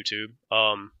up on YouTube.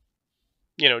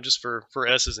 Just for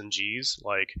S's and G's.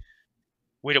 Like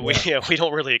we don't Yeah. we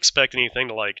don't really expect anything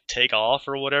to like take off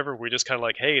or whatever. We're just kind of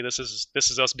like, hey, this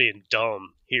is us being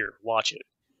dumb. Here, watch it.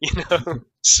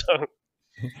 So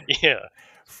yeah,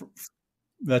 F-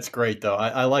 That's great, though.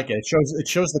 I like it. It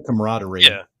shows the camaraderie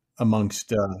yeah,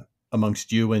 amongst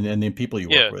you and the people you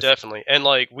work yeah, with. definitely. And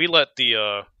like we let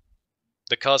the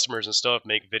customers and stuff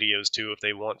make videos too if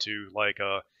they want to. Like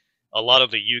a lot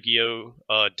of the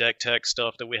Yu-Gi-Oh deck tech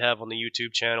stuff that we have on the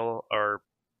YouTube channel are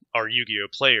Yu-Gi-Oh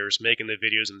players making the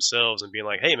videos themselves and being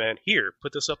like, "Hey man, here,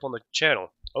 put this up on the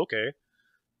channel." Okay.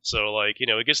 So like,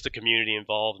 it gets the community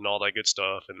involved and all that good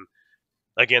stuff. And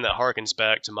again, that harkens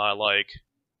back to my like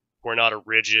we're not a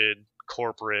rigid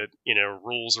corporate,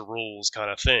 rules are rules kind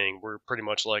of thing. We're pretty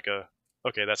much like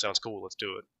okay, that sounds cool, let's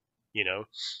do it. You know?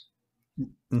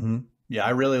 Hmm. Yeah,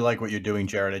 I really like what you're doing,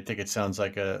 Jared. I think it sounds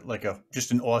like a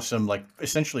just an awesome, like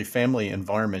essentially family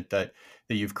environment that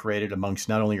you've created amongst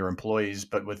not only your employees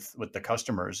but with the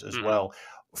customers as Hmm. well.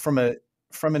 From a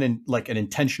like an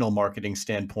intentional marketing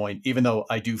standpoint, even though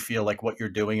I do feel like what you're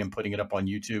doing and putting it up on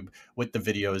YouTube with the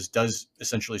videos does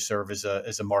essentially serve as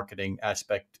a marketing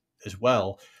aspect as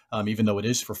well, even though it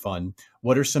is for fun.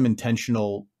 What are some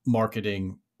intentional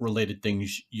marketing related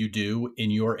things you do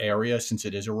in your area, since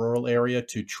it is a rural area,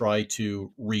 to try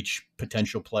to reach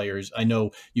potential players? I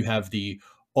know you have the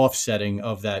offsetting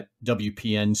of that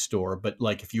WPN store, but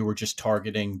like if you were just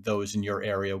targeting those in your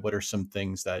area, what are some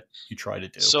things that you try to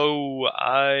do? So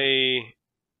I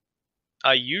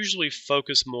usually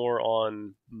focus more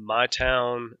on my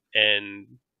town and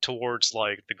towards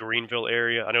like the Greenville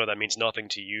area. I know that means nothing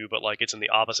to you, but like it's in the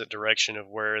opposite direction of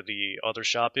where the other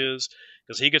shop is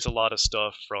because he gets a lot of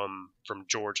stuff from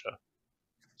Georgia.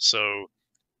 So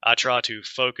I try to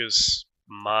focus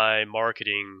my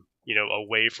marketing,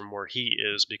 away from where he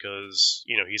is because,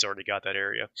 he's already got that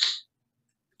area.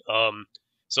 Um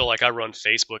so like I run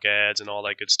Facebook ads and all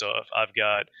that good stuff. I've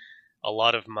got a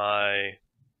lot of my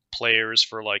players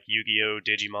for like Yu-Gi-Oh,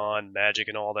 Digimon, Magic,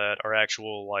 and all that are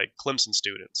actual like Clemson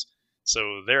students.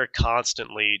 So they're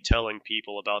constantly telling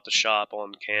people about the shop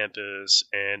on campus,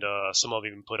 and some of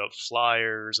them even put up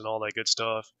flyers and all that good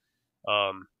stuff.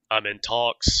 I'm in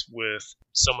talks with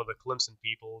some of the Clemson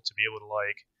people to be able to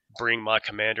like bring my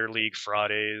Commander League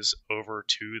Fridays over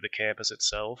to the campus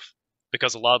itself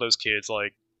because a lot of those kids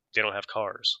like they don't have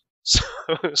cars. So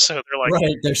they're like,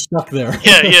 Right, they're stuck there.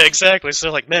 yeah, yeah, exactly. So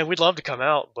they're like, man, we'd love to come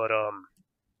out, but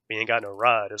we ain't got no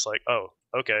ride. It's like, oh,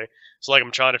 okay. So like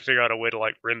I'm trying to figure out a way to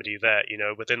like remedy that,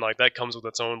 but then like that comes with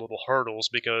its own little hurdles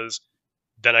because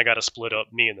then I got to split up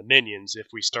me and the minions if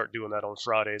we start doing that on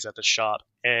Fridays at the shop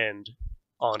and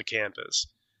on campus.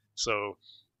 So,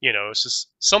 it's just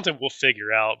something we'll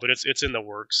figure out, but it's in the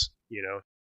works.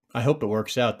 I hope it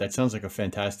works out. That sounds like a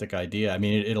fantastic idea. I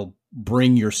mean, it'll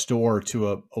bring your store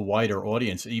to a wider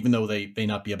audience, even though they may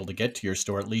not be able to get to your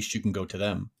store. At least you can go to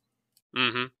them.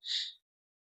 Mhm.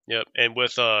 Yep. And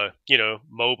with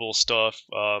mobile stuff,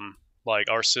 like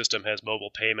our system has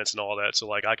mobile payments and all that, so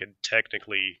like I could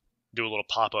technically do a little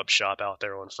pop-up shop out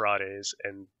there on Fridays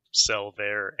and sell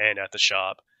there and at the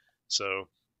shop. So,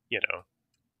 you know,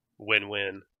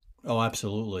 win-win. Oh,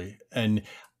 absolutely. And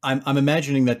I'm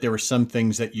imagining that there are some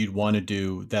things that you'd want to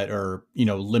do that are,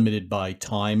 limited by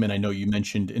time. And I know you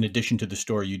mentioned, in addition to the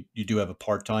store, you do have a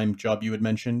part-time job you had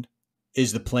mentioned.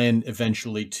 Is the plan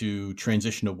eventually to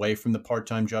transition away from the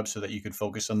part-time job so that you could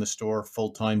focus on the store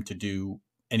full-time to do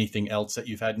anything else that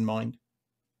you've had in mind?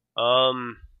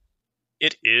 Um,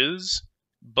 it is,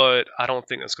 but I don't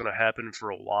think that's going to happen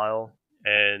for a while.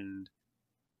 And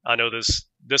I know this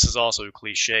is also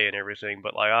cliche and everything,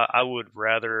 but like I would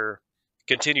rather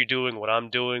continue doing what I'm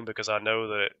doing because I know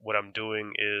that what I'm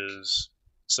doing is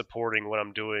supporting what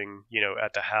I'm doing,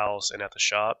 at the house and at the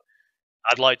shop.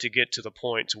 I'd like to get to the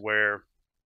point to where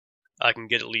I can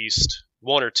get at least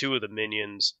one or two of the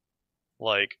minions,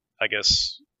 like, I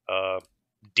guess,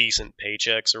 decent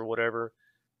paychecks or whatever,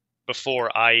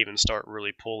 before I even start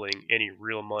really pulling any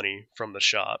real money from the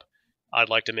shop. I'd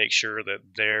like to make sure that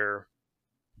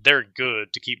they're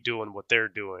good to keep doing what they're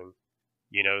doing,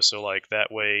 so like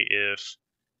that way if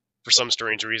for some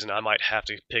strange reason I might have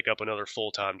to pick up another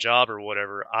full-time job or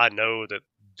whatever, I know that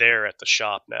they're at the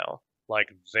shop now. Like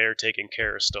they're taking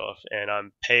care of stuff and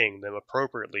I'm paying them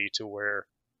appropriately to where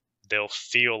they'll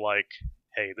feel like,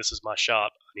 hey, this is my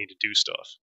shop. I need to do stuff,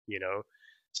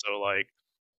 So like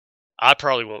I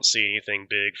probably won't see anything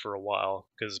big for a while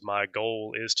because my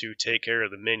goal is to take care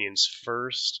of the minions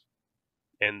first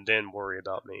and then worry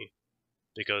about me.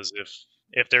 Because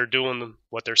if they're doing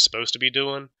what they're supposed to be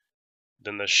doing,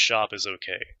 then the shop is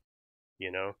okay,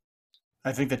 you know?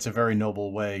 I think that's a very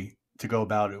noble way to go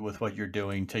about it with what you're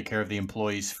doing. Take care of the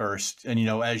employees first, and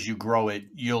as you grow it,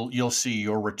 you'll see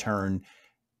your return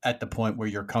at the point where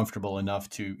you're comfortable enough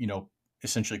to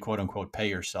essentially quote unquote pay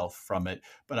yourself from it.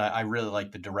 But I really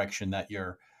like the direction that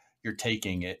you're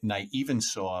taking it, and I even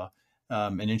saw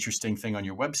an interesting thing on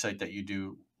your website that you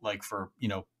do, like for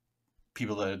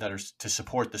people that are to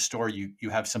support the store. You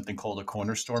have something called a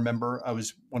corner store member. I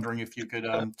was wondering if you could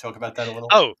talk about that a little.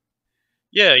 Oh,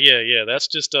 yeah. That's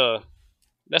just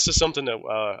something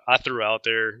that I threw out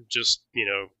there just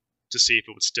to see if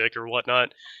it would stick or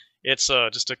whatnot. It's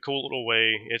just a cool little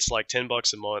way. It's like $10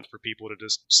 a month for people to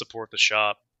just support the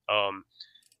shop.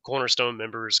 Cornerstone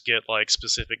members get like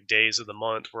specific days of the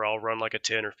month where I'll run like a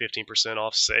 10 or 15%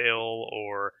 off sale,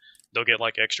 or they'll get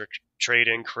like extra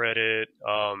trade-in credit,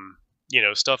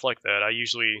 stuff like that. I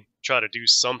usually try to do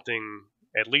something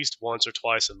at least once or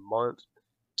twice a month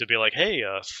to be like, hey,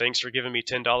 thanks for giving me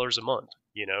 $10 a month,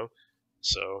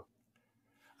 So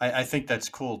I think that's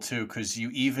cool too, because you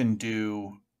even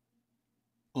do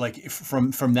like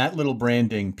from that little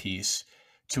branding piece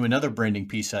to another branding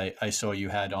piece I saw you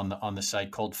had on the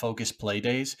site called Focus Play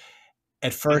Days.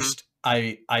 At first,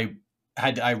 I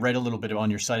read a little bit on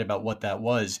your site about what that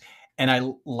was, and I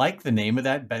like the name of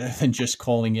that better than just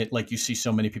calling it like you see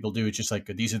so many people do. It's just like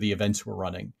these are the events we're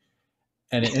running,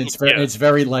 and it's very Yeah. it's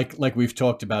very like we've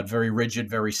talked about, very rigid,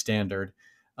 very standard.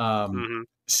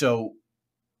 So,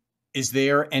 is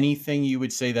there anything you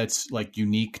would say that's like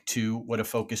unique to what a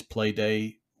Focus Play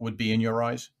Day would be in your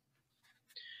eyes?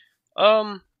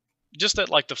 Just that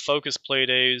like the Focus Play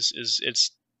Days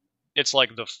it's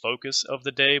like the focus of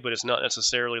the day, but it's not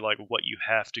necessarily like what you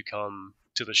have to come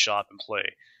to the shop and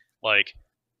play. Like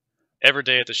every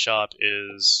day at the shop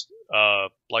is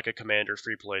like a Commander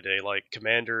free play day. Like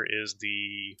Commander is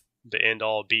the end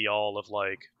all be all of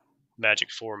like Magic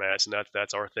formats, and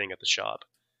that's our thing at the shop.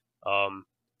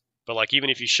 But like even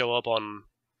if you show up on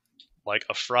like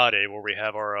a Friday where we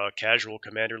have our casual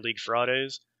Commander League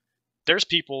Fridays, there's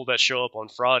people that show up on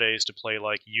Fridays to play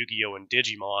like Yu-Gi-Oh and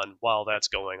Digimon while that's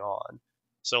going on.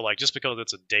 So like just because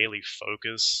it's a daily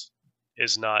focus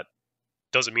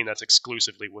doesn't mean that's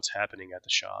exclusively what's happening at the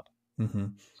shop. Mm-hmm.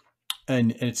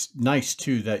 And it's nice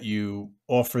too that you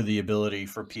offer the ability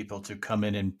for people to come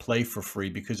in and play for free,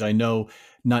 because I know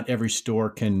not every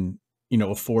store can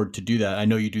afford to do that. I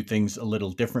know you do things a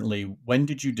little differently. When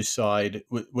did you decide?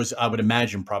 Was I would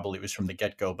imagine probably it was from the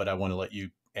get-go, but I want to let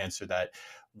you answer that.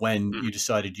 When you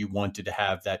decided you wanted to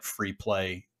have that free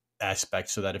play aspect,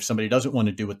 so that if somebody doesn't want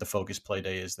to do what the Focus Play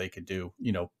Day is, they could do,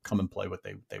 come and play what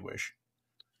they wish.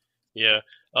 Yeah.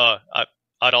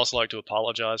 I'd also like to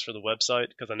apologize for the website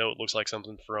because I know it looks like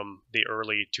something from the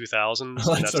early 2000s.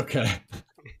 That's okay.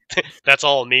 That's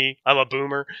all me. I'm a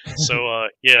boomer. So,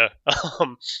 yeah.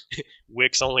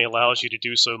 Wix only allows you to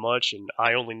do so much, and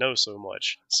I only know so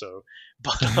much. So,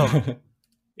 but,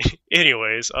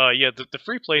 anyways, yeah, the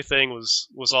free play thing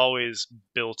was always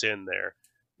built in there.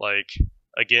 Like,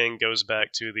 again, goes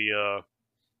back to the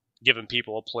giving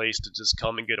people a place to just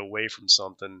come and get away from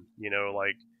something.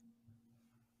 Like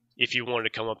if you wanted to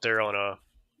come up there on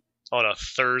a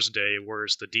Thursday where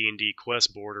it's the D&D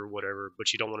quest board or whatever,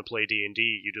 but you don't want to play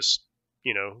D&D, you just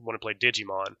want to play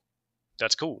Digimon.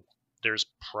 That's cool. There's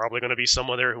probably going to be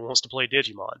someone there who wants to play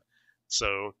Digimon.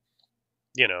 So,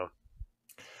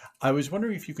 I was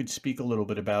wondering if you could speak a little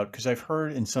bit about, because I've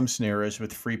heard in some scenarios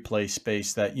with free play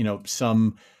space that,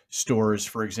 some stores,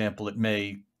 for example, it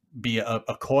may be a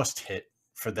cost hit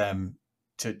for them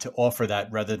to offer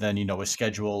that rather than, a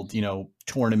scheduled,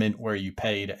 tournament where you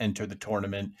pay to enter the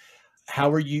tournament.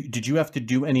 Did you have to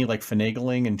do any like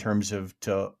finagling in terms of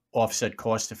to offset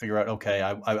costs to figure out, okay,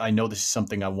 I know this is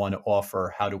something I want to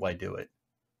offer. How do I do it?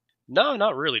 No,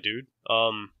 not really, dude.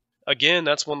 Again,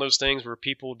 that's one of those things where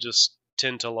people just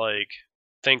tend to like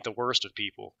think the worst of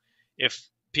people. If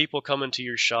people come into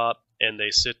your shop and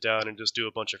they sit down and just do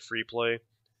a bunch of free play,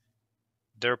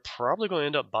 they're probably going to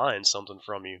end up buying something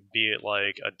from you, be it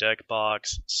like a deck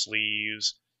box,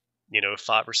 sleeves,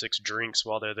 5 or 6 drinks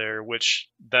while they're there, which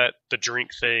the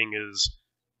drink thing is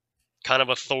kind of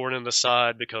a thorn in the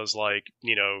side because, like,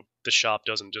 the shop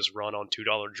doesn't just run on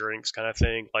 $2 drinks kind of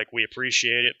thing. Like, we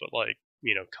appreciate it, but, like,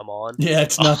 come on. Yeah,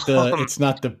 it's not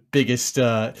the biggest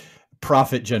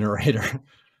profit generator.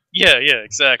 Yeah,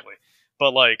 exactly.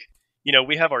 But, like,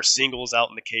 we have our singles out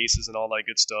in the cases and all that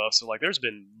good stuff. So, like, there's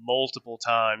been multiple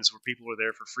times where people are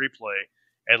there for free play,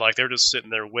 and, like, they're just sitting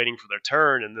there waiting for their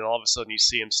turn, and then all of a sudden you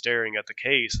see them staring at the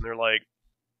case, and they're like,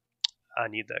 I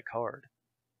need that card.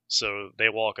 So they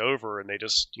walk over and they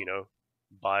just,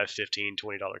 buy a $15,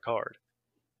 $20 card.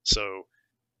 So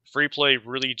free play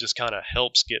really just kind of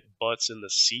helps get butts in the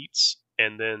seats,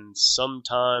 and then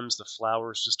sometimes the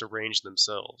flowers just arrange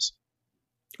themselves.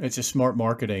 It's a smart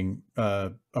marketing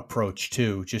approach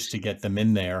too, just to get them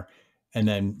in there. And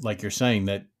then, like you're saying,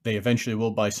 that they eventually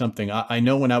will buy something. I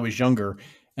know when I was younger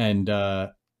and I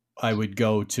would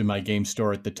go to my game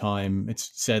store at the time,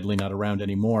 it's sadly not around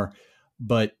anymore,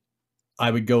 but I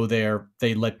would go there.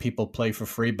 They let people play for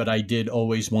free, but I did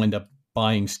always wind up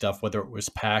buying stuff, whether it was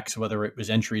packs, whether it was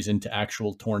entries into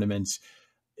actual tournaments.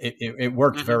 It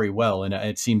worked very well, and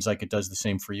it seems like it does the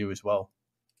same for you as well.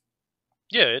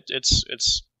 Yeah,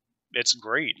 it's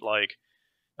great. Like,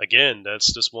 again,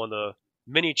 that's just one of the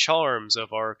many charms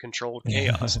of our controlled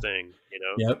chaos thing.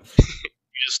 Yep.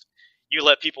 You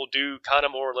let people do kind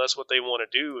of more or less what they want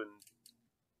to do,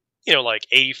 and like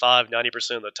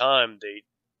 85-90% of the time they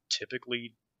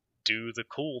typically do the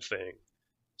cool thing.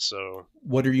 So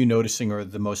what are you noticing are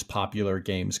the most popular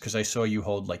games? Because I saw you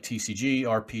hold like TCG,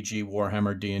 RPG,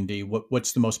 Warhammer, D&D.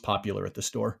 What's the most popular at the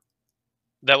store?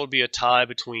 That would be a tie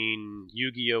between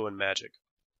Yu-Gi-Oh! And Magic.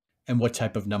 And what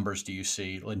type of numbers do you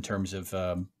see in terms of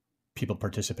people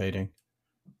participating?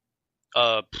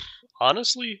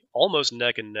 Honestly, almost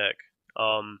neck and neck.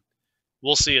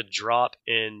 We'll see a drop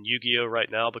in Yu-Gi-Oh! Right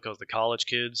now because the college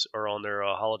kids are on their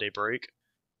holiday break.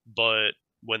 But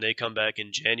when they come back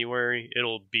in January,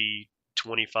 it'll be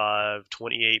 25,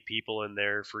 28 people in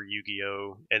there for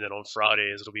Yu-Gi-Oh! And then on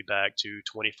Fridays, it'll be back to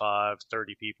 25,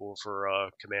 30 people for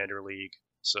Commander League.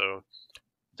 So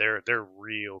they're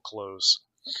real close.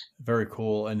 Very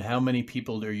cool. And how many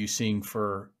people are you seeing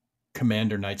for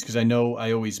Commander nights? Because I know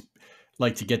I always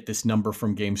like to get this number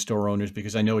from game store owners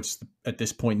because I know it's at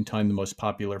this point in time the most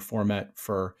popular format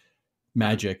for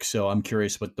Magic. So I'm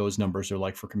curious what those numbers are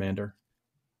like for Commander.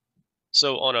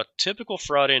 So on a typical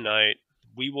Friday night,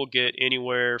 we will get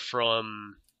anywhere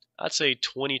from, I'd say,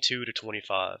 22 to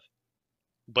 25.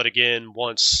 But again,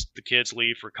 once the kids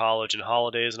leave for college and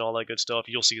holidays and all that good stuff,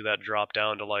 you'll see that drop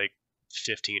down to like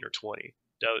 15 or 20.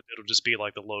 It'll just be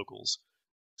like the locals.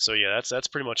 So yeah, that's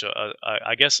pretty much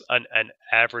I guess an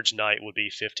average night would be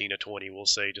 15 to 20, we'll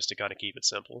say, just to kind of keep it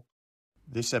simple.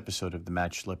 This episode of The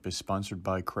Match Slip is sponsored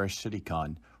by Crash City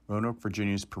Con, Roanoke,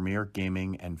 Virginia's premier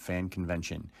gaming and fan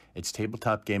convention. It's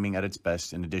tabletop gaming at its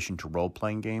best. In addition to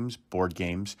role-playing games, board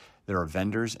games, there are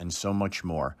vendors and so much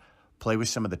more. Play with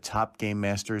some of the top game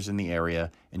masters in the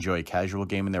area, enjoy a casual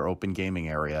game in their open gaming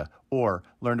area, or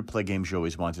learn to play games you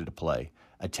always wanted to play.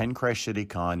 Attend Crash City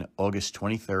Con August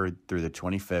 23rd through the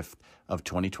 25th of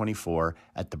 2024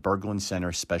 at the Berglund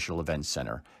Center Special Events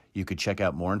Center. You could check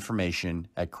out more information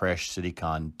at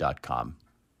crashcitycon.com.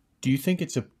 Do you think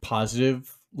it's a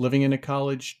positive living in a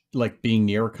college, like being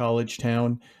near a college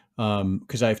town?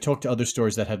 Because I've talked to other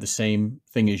stores that have the same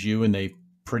thing as you, and they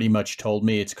pretty much told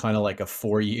me it's kind of like a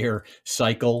 4-year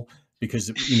cycle because,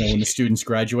 when the students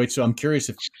graduate. So I'm curious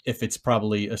if it's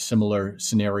probably a similar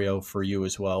scenario for you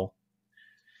as well.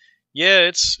 Yeah,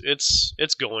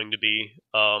 it's going to be.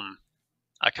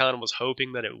 I kind of was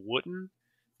hoping that it wouldn't,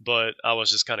 but I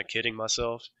was just kind of kidding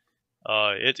myself.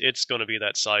 It's going to be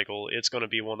that cycle. It's going to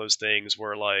be one of those things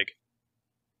where, like,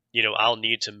 I'll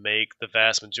need to make the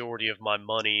vast majority of my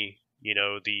money,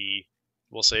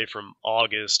 we'll say from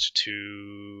August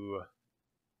to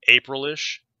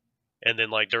April-ish. And then,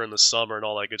 like, during the summer and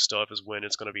all that good stuff is when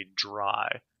it's going to be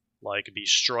dry, like, be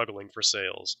struggling for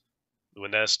sales.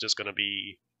 When that's just going to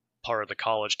be part of the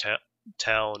college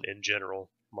town in general.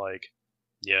 Like,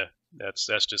 yeah, that's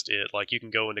just it. Like, you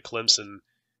can go into Clemson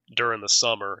during the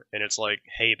summer and it's like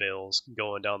hay bales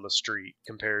going down the street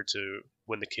compared to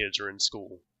when the kids are in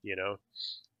school,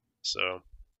 So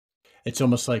it's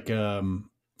almost like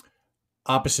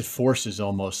opposite forces,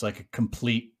 almost like a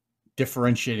complete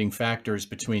differentiating factors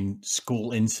between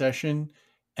school in session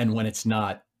and when it's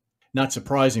not. Not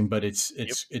surprising, but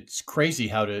it's crazy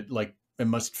how to, like, it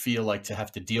must feel like to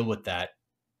have to deal with that.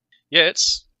 Yeah,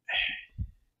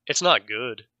 It's not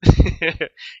good.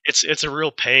 It's a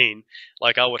real pain.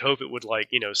 Like I would hope it would like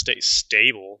stay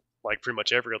stable like pretty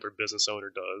much every other business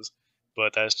owner does,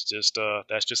 but that's just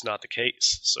not the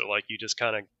case. So like you just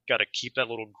kind of got to keep that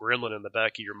little gremlin in the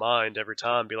back of your mind every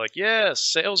time. Be like, yeah,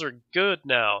 sales are good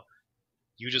now.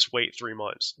 You just wait 3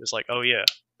 months. It's like, oh yeah,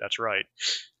 that's right.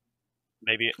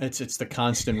 Maybe It's the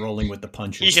constant rolling with the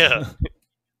punches. yeah.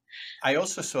 I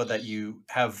also saw that you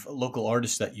have local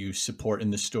artists that you support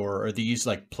in the store. Are these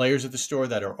like players at the store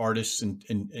that are artists in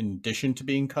addition to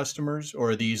being customers,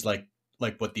 or are these like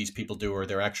what these people do, or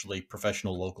they're actually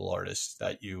professional local artists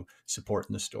that you support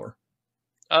in the store?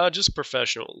 Just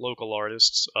professional local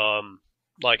artists.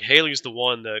 Like Haley's the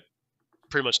one that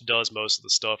pretty much does most of the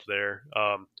stuff there.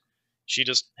 She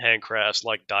just handcrafts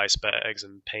like dice bags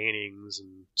and paintings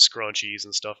and scrunchies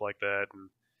and stuff like that. And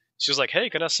she was like, "Hey,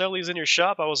 can I sell these in your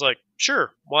shop?" I was like,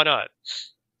 "Sure, why not?"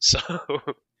 So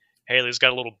Haley's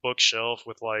got a little bookshelf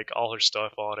with like all her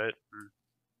stuff on it.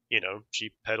 And,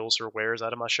 she peddles her wares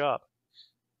out of my shop.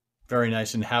 Very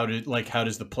nice. And how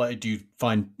does the play? Do you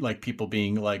find like people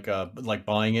being like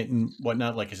buying it and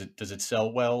whatnot? Like, does it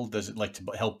sell well? Does it like to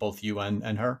help both you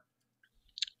and her?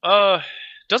 Uh,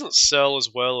 doesn't sell as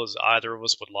well as either of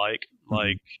us would like. Hmm.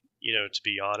 Like, to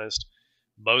be honest,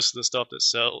 most of the stuff that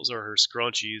sells are her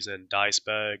scrunchies and dice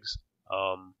bags.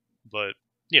 But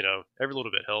every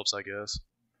little bit helps, I guess.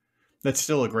 That's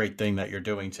still a great thing that you're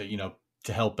doing to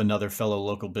to help another fellow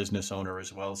local business owner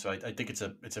as well. So I think it's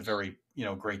a very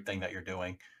great thing that you're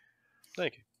doing.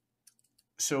 Thank you.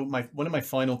 So my one of my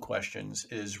final questions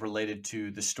is related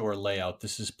to the store layout.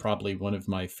 This is probably one of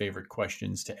my favorite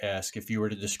questions to ask. If you were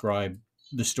to describe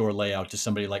the store layout to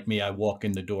somebody like me, I walk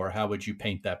in the door, how would you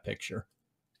paint that picture?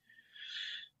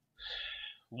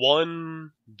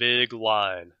 One big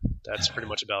line. That's pretty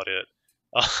much about it.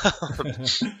 Um,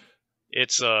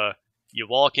 it's you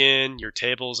walk in, your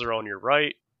tables are on your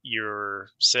right, your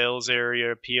sales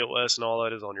area, POS, and all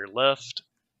that is on your left,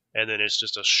 and then it's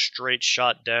just a straight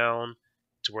shot down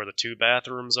to where the two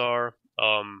bathrooms are.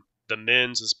 The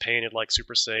men's is painted like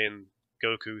Super Saiyan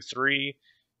Goku 3.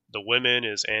 The women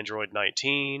is Android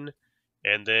 19,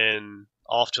 and then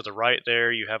off to the right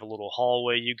there you have a little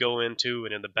hallway you go into,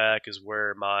 and in the back is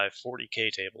where my 40K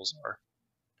tables are.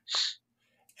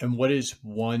 And what is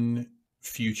one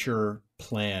future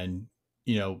plan?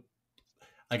 You know,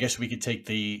 I guess we could take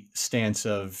the stance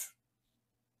of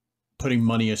putting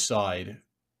money aside.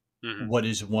 Hmm. What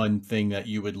is one thing that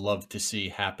you would love to see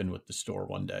happen with the store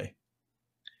one day,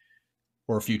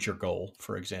 or a future goal,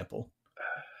 for example?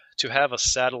 To have a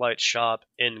satellite shop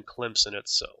in Clemson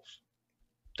itself.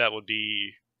 That would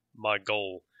be my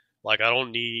goal. Like, I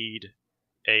don't need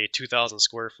a 2,000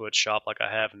 square foot shop like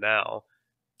I have now.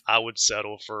 I would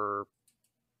settle for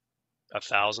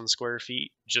 1,000 square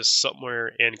feet, just somewhere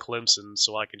in Clemson,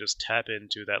 so I can just tap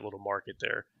into that little market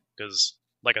there. Because,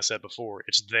 like I said before,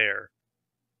 it's there.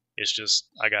 It's just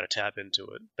I got to tap into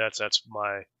it. That's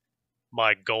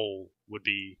my goal would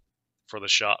be for the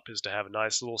shop is to have a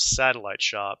nice little satellite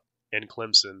shop in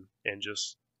Clemson and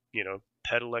just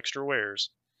peddle extra wares.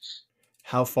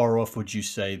 How far off would you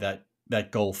say that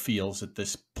that goal feels at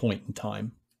this point in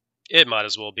time? It might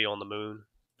as well be on the moon.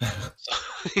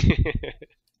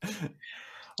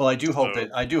 Well, I do hope So,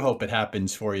 it. I do hope it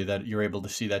happens for you that you're able to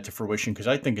see that to fruition because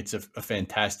I think it's a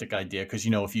fantastic idea. Because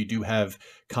if you do have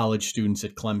college students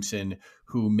at Clemson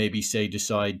who maybe say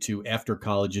decide to after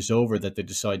college is over that they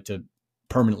decide to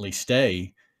permanently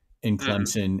stay in mhm,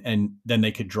 Clemson, and then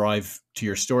they could drive to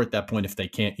your store at that point if they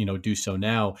can't do so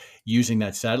now. Using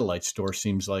that satellite store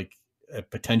seems like a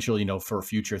potential for a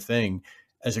future thing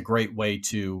as a great way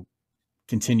to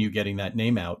continue getting that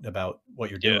name out about what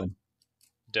you're yeah, doing.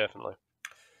 definitely.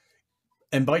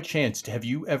 And by chance, have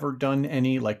you ever done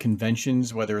any like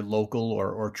conventions, whether local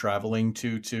or traveling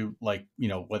to like,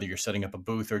 whether you're setting up a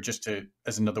booth or just to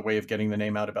as another way of getting the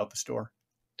name out about the store?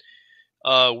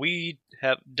 We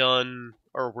have done,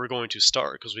 or we're going to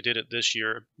start because we did it this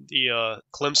year. The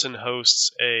Clemson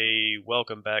hosts a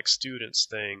welcome back students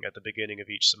thing at the beginning of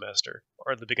each semester,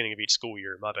 or at the beginning of each school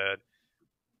year. My bad.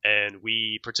 And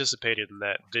we participated in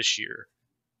that this year,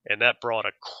 and that brought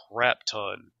a crap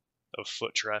ton of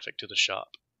foot traffic to the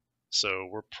shop. So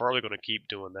we're probably going to keep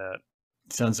doing that.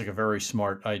 Sounds like a very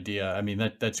smart idea. I mean,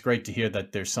 that's great to hear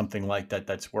that there's something like that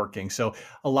that's working. So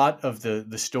a lot of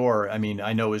the store, I mean,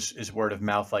 I know is word of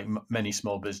mouth, like many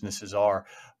small businesses are,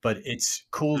 but it's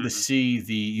cool to Hmm. see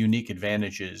the unique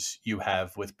advantages you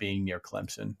have with being near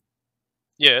Clemson.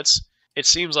 Yeah, it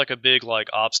seems like a big like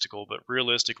obstacle, but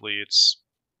realistically, it's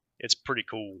pretty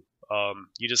cool.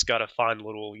 You just got to find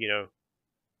little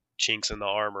chinks in the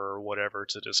armor or whatever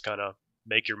to just kind of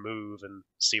make your move and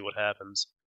see what happens.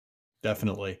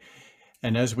 Definitely.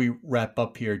 And as we wrap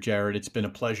up here, Jared, it's been a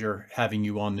pleasure having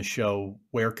you on the show.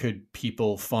 Where could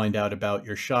people find out about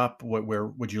your shop? Where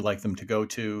would you like them to go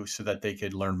to so that they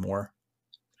could learn more?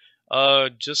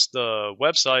 Just the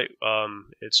website.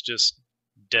 It's just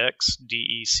Dex,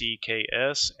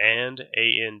 Decks, and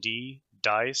And,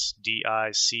 Dice,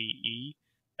 DICE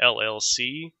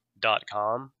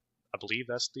LLC.com. I believe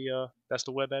that's the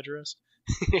web address.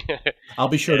 I'll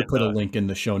be sure to And put a link in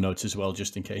the show notes as well,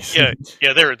 just in case. yeah,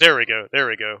 there we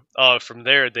go. From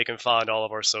there they can find all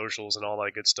of our socials and all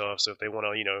that good stuff. So if they want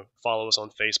to, follow us on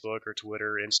Facebook or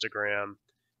Twitter, Instagram,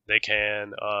 they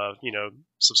can,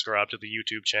 subscribe to the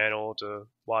YouTube channel to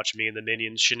watch me and the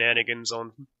Minions shenanigans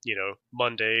on,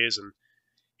 Mondays, and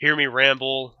hear me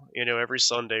ramble, every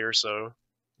Sunday or so.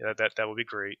 Yeah, that would be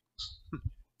great.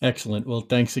 Excellent. Well,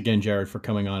 thanks again, Jared, for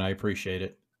coming on. I appreciate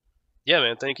it. Yeah,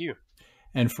 man. Thank you.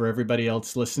 And for everybody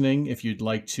else listening, if you'd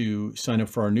like to sign up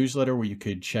for our newsletter where you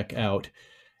could check out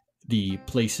the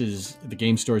places, the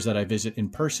game stores that I visit in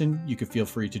person, you could feel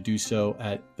free to do so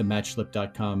at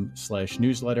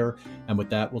thematchslip.com/newsletter. And with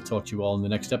that, we'll talk to you all in the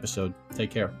next episode.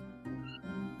 Take care.